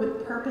forward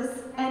with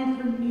purpose and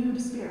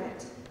renewed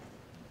spirit.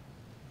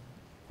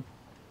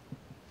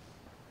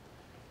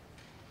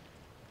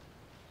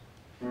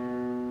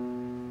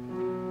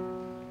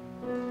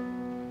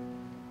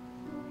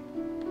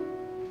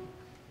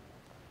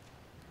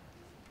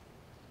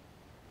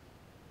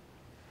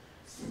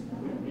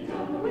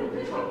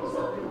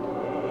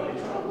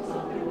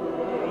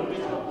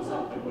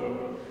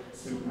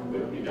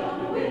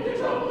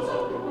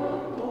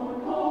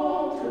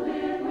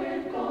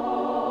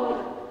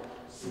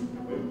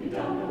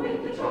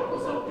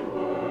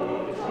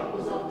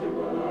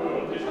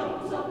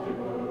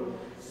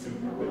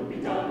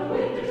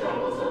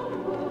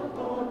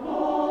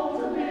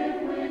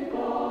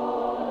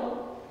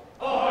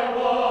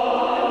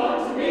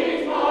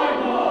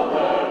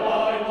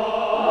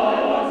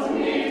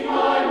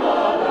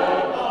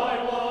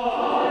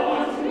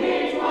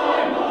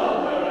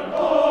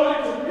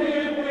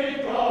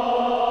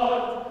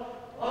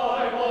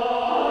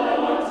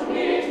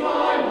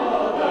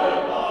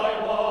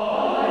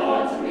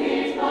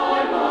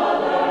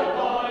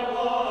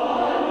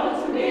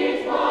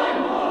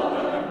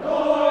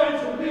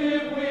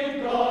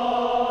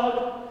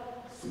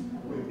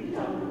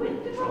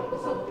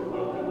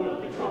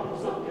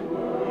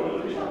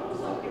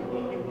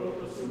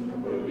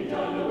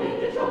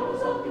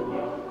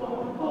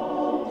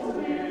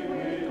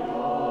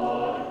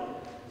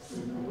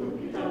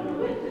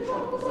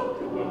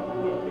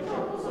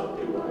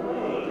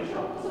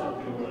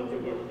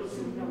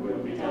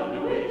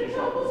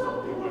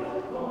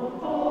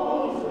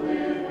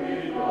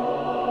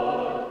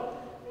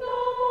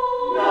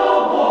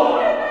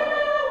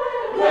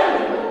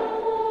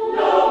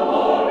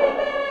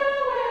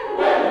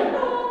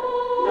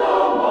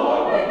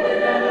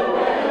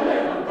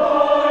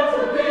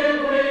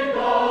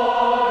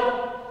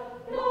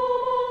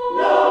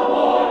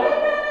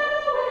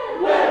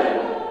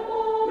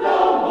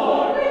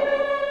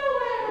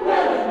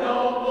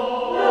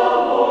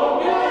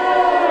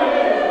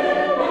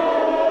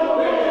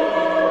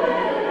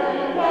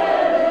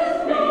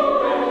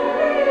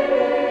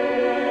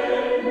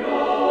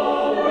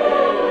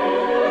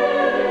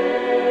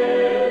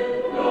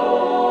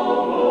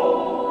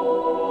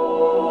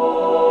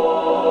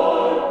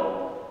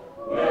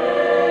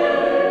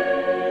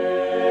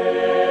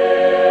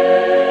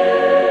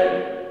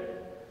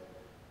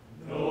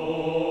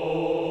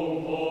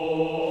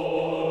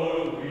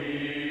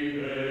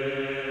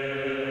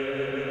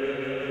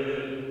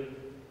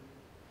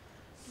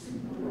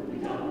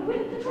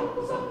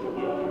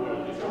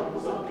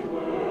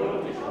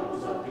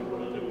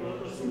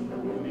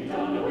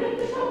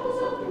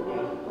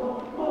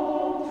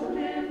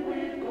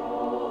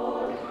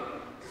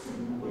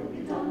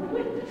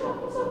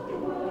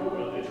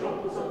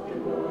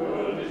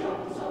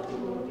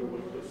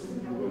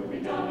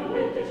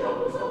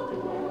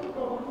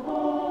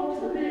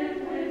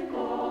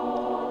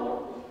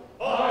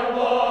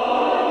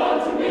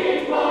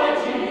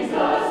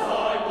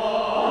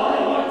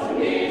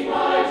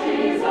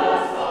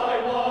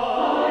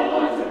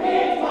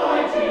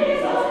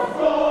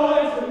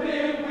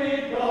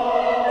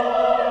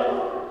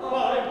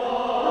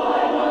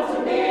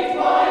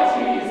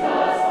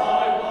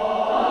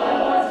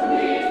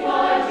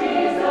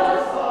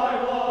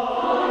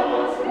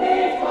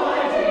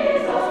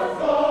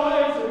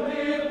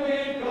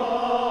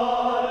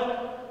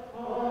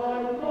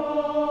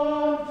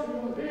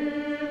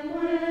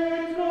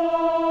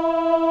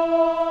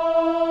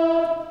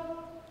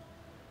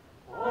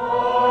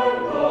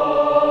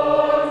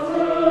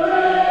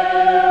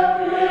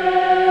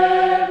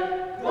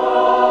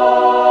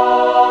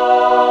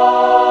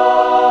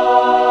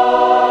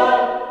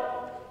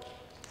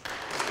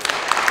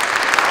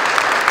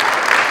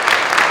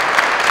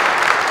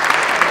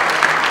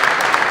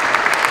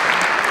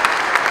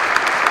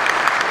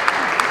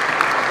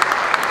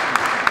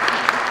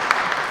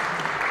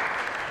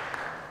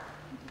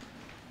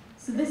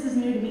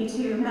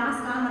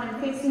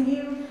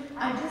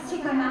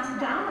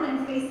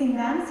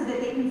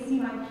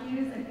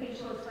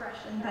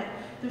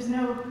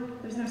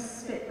 There's no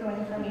spit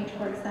going from me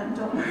towards them,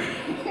 don't worry.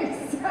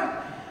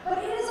 But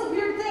it is a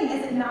weird thing,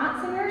 is it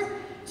not, singers,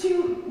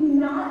 to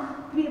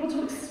not be able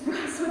to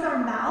express with our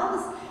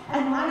mouths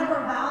and line up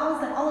our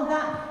vowels and all of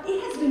that.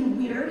 It has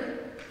been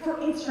weird for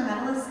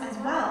instrumentalists as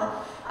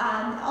well.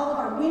 All of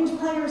our wind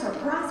players, our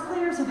brass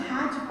players have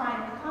had to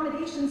find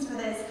accommodations for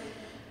this.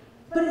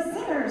 But as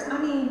singers,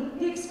 I mean,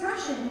 the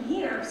expression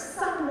here,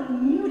 suddenly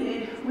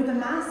muted with a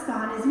mask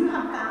on, as you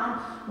have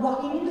found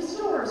walking into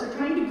stores or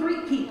trying to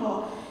greet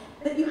people,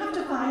 that you have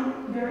to find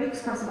very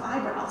expressive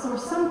eyebrows or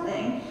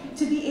something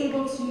to be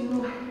able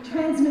to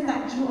transmit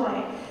that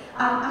joy.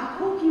 I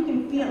hope you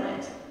can feel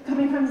it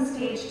coming from the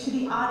stage to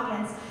the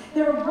audience.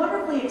 They're a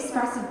wonderfully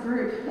expressive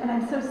group, and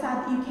I'm so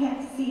sad that you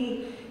can't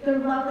see their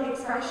lovely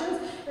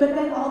expressions, but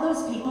then all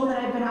those people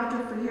that I've been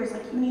after for years,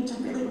 like, you need to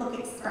really look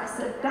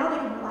expressive. Now they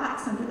can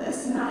relax under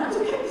this and not have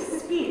to give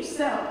this speech.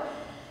 So,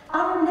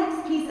 our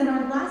next piece and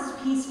our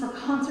last piece for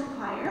concert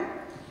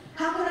choir,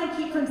 How Can I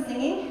Keep From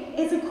Singing,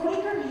 is a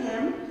Quaker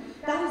hymn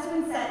that has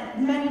been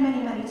said many,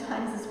 many, many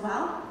times as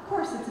well. Of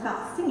course, it's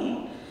about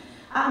singing.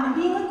 And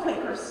being a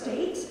Quaker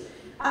state,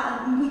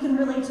 we can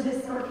relate to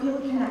this or feel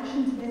a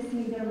connection to this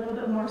maybe a little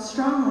bit more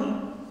strongly.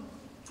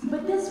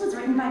 But this was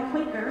written by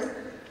Quakers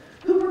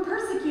who were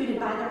persecuted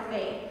by their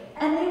faith,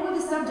 and they were the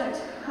subject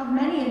of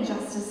many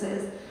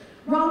injustices,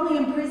 wrongly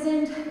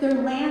imprisoned, their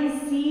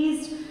lands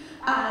seized,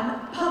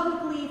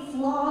 publicly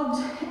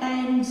flogged,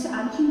 and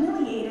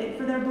humiliated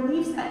for their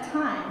beliefs at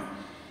times.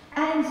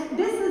 And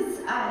this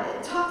is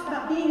talks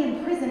about being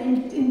in prison,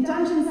 in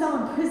dungeon cell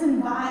and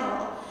prison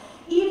vial.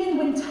 Even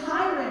when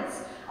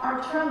tyrants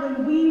are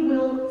trembling, we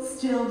will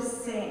still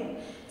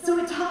sing.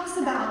 So it talks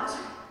about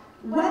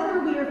whether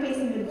we are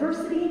facing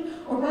adversity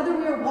or whether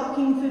we are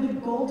walking through the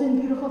golden,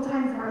 beautiful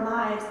times of our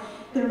lives,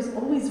 there is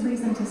always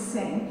reason to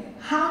sing.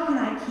 How can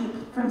I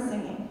keep from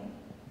singing?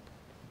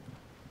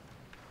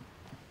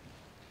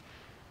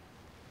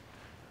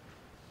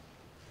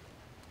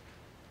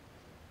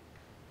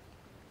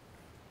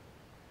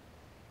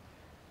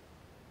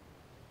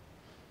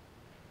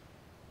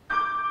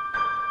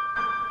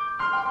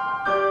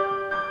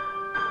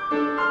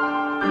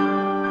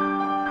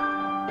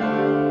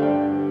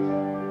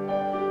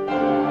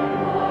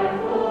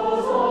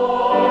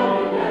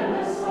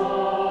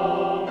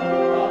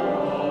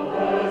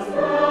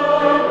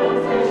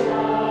 Lamentations.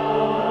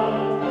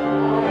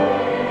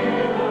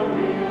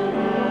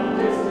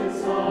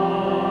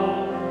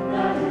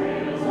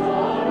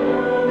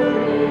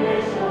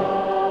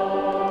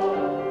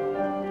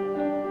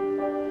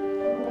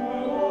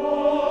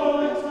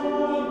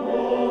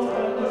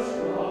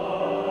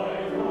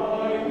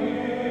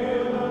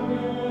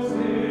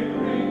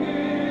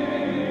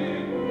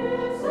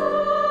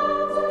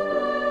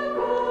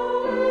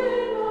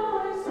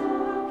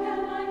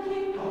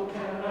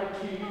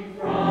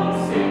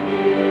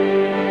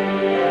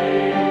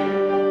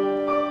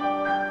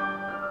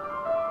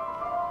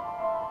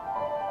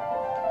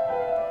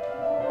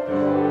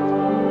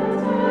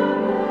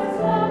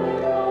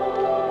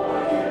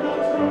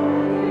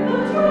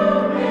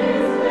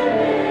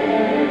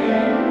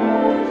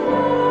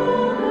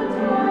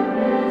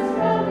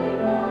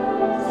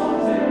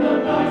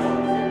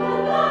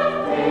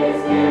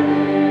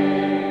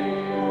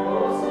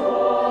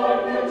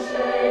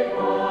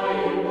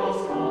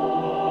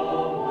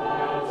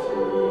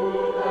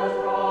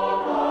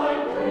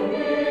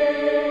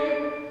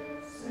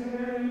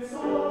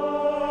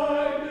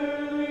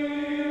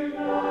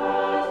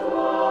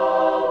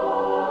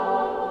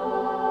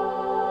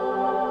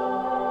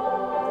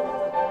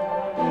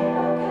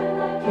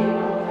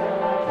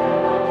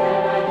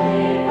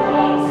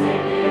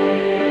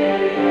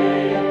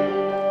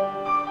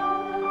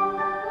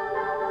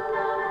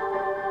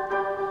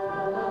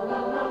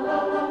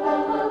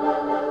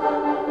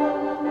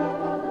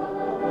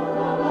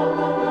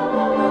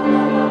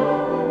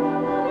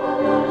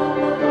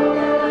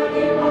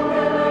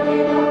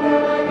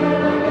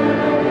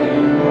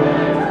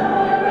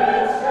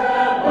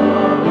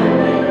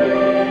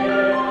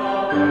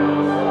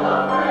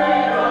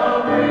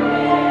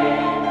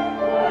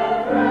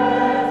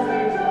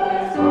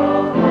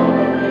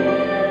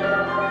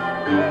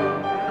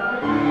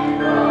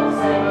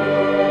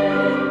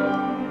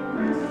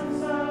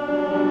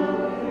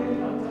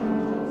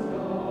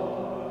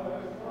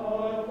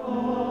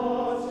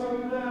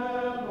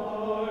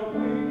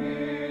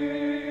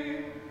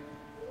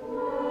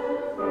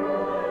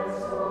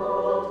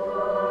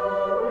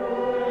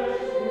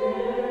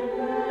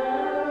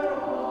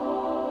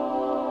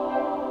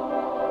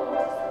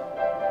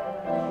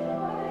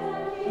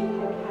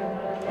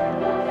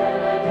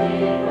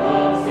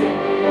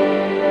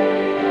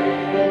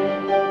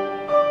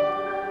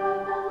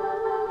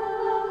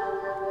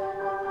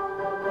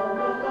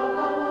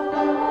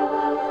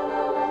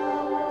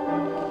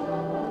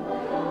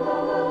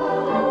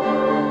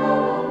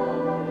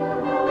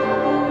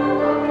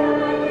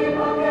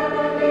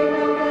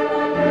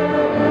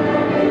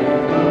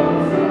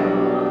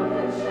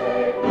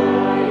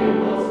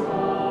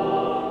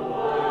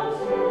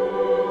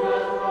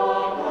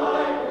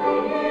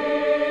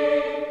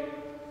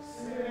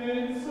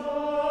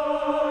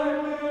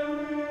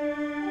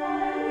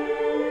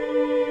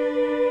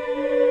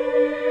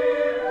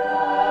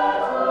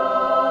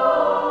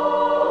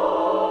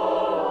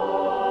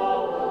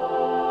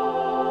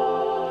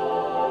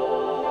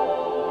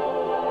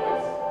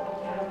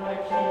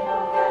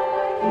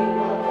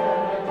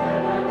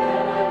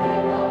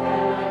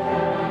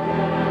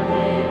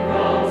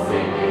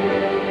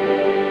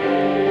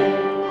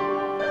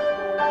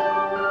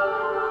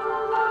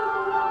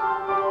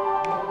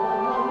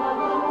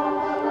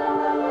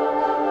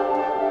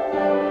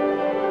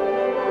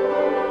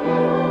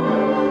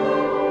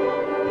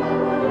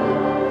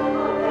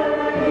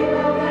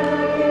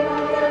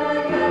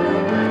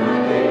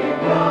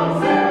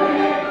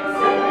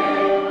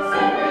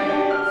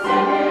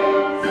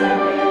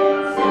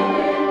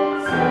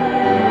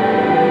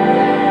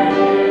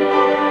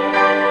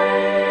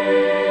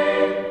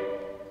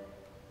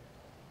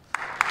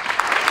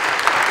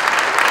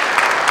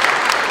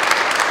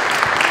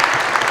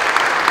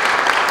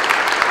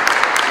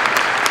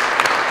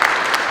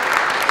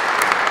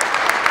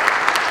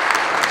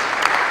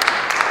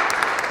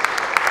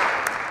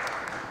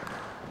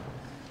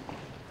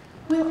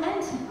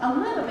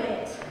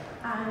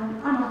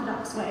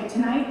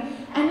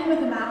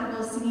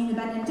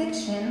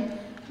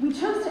 We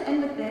chose to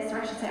end with this,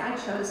 or I should say I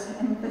chose to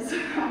end with this,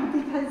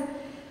 because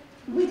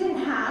we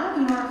didn't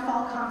have, our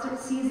fall concert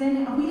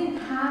season, and we didn't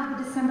have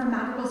the December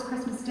Madrigal's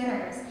Christmas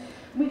dinners,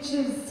 which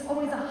is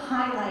always a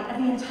highlight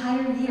of the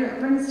entire year. It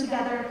brings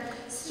together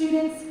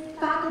students,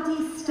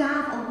 faculty,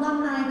 staff,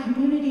 alumni,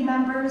 community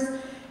members,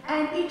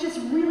 and it just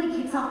really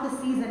kicks off the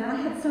season. And I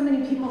had so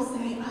many people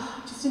say,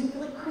 oh, I just didn't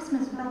feel like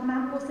Christmas without the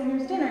Madrigal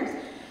Singers dinners.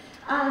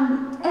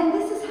 And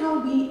this is how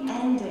we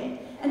end it.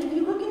 And if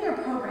you look in your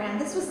program,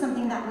 this was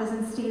something that was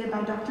instated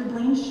by Dr.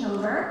 Blaine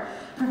Shover,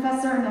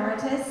 Professor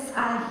Emeritus.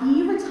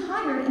 He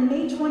retired in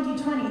May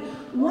 2020.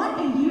 What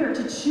a year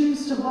to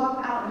choose to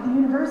walk out of the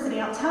university.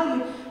 I'll tell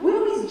you, we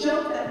always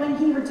joke that when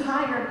he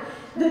retired,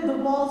 the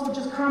walls would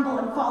just crumble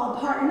and fall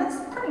apart, and that's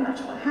pretty much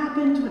what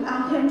happened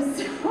without him.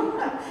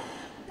 So,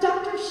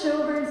 Dr.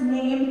 Shover's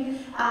name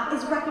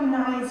is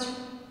recognized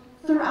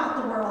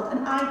throughout the world,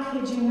 and I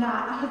kid you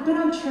not, I have been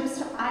on trips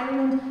to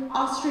Ireland,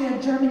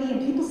 Austria, Germany,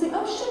 and people say,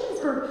 oh,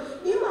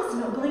 Shippensburg, you must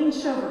know Blaine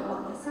Shover.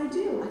 Well, yes, I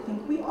do. I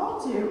think we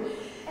all do.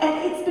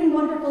 And it's been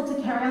wonderful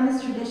to carry on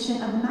this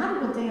tradition of the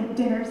Madrigal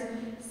dinners,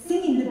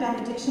 singing the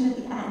benediction at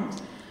the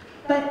end.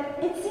 But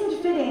it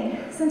seemed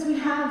fitting, since we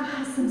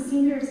have some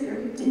seniors here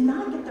who did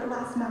not get their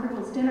last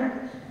Madrigal's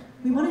dinner,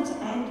 we wanted to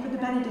end with the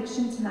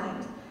benediction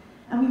tonight.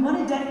 And we want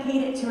to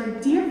dedicate it to our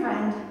dear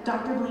friend,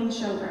 Dr. Blaine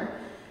Shover.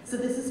 So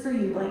this is for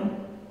you, Blaine.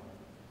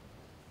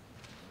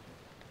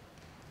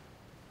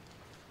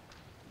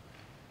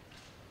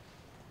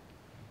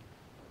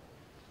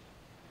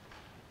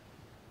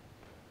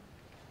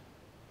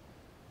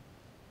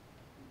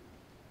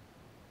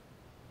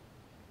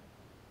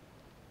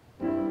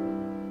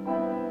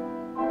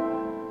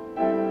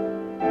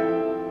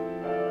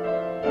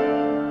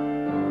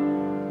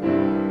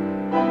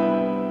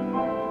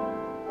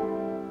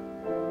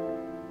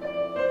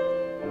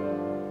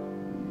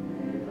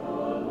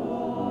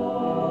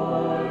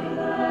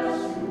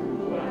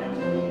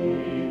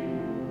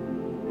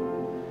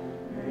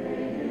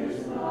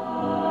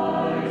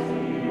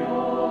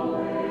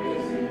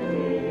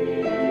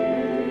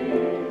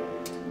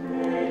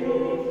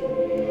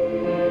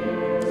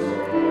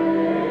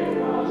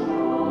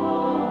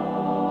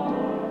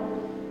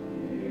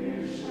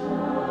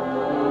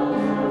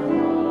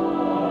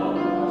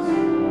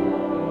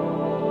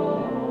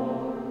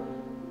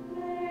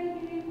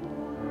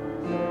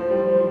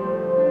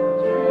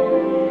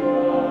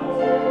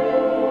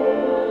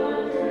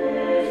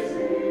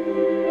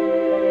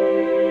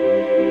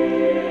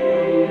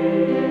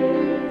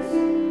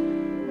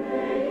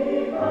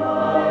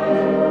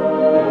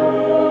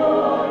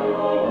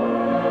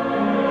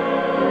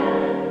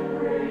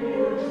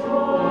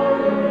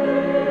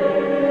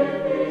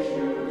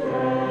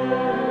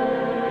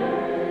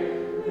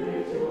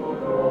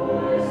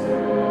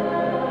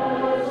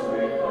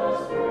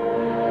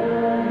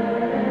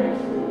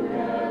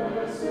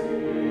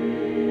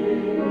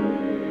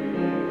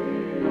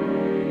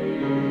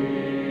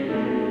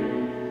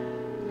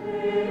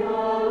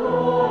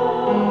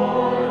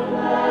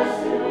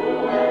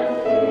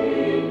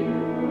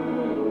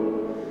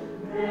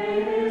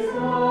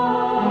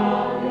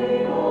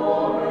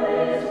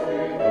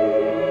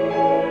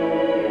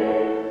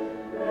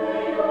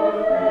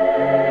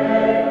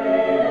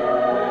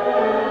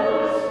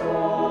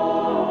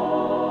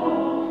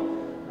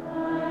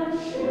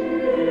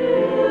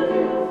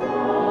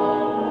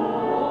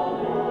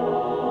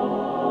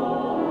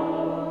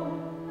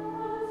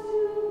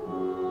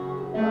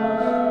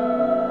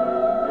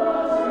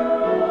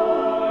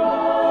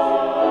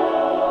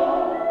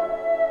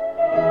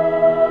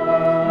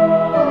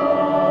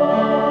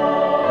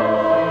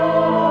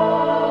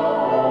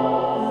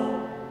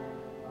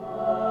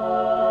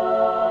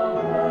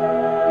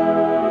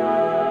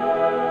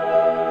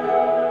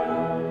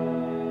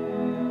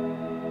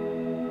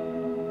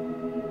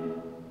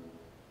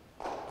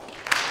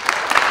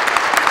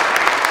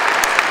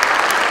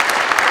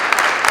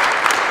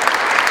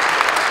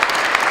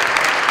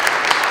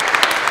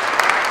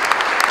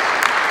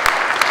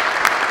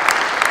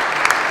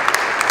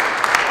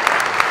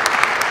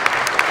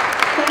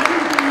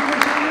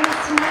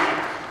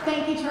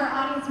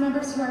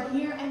 Members who are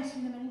here and to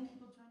the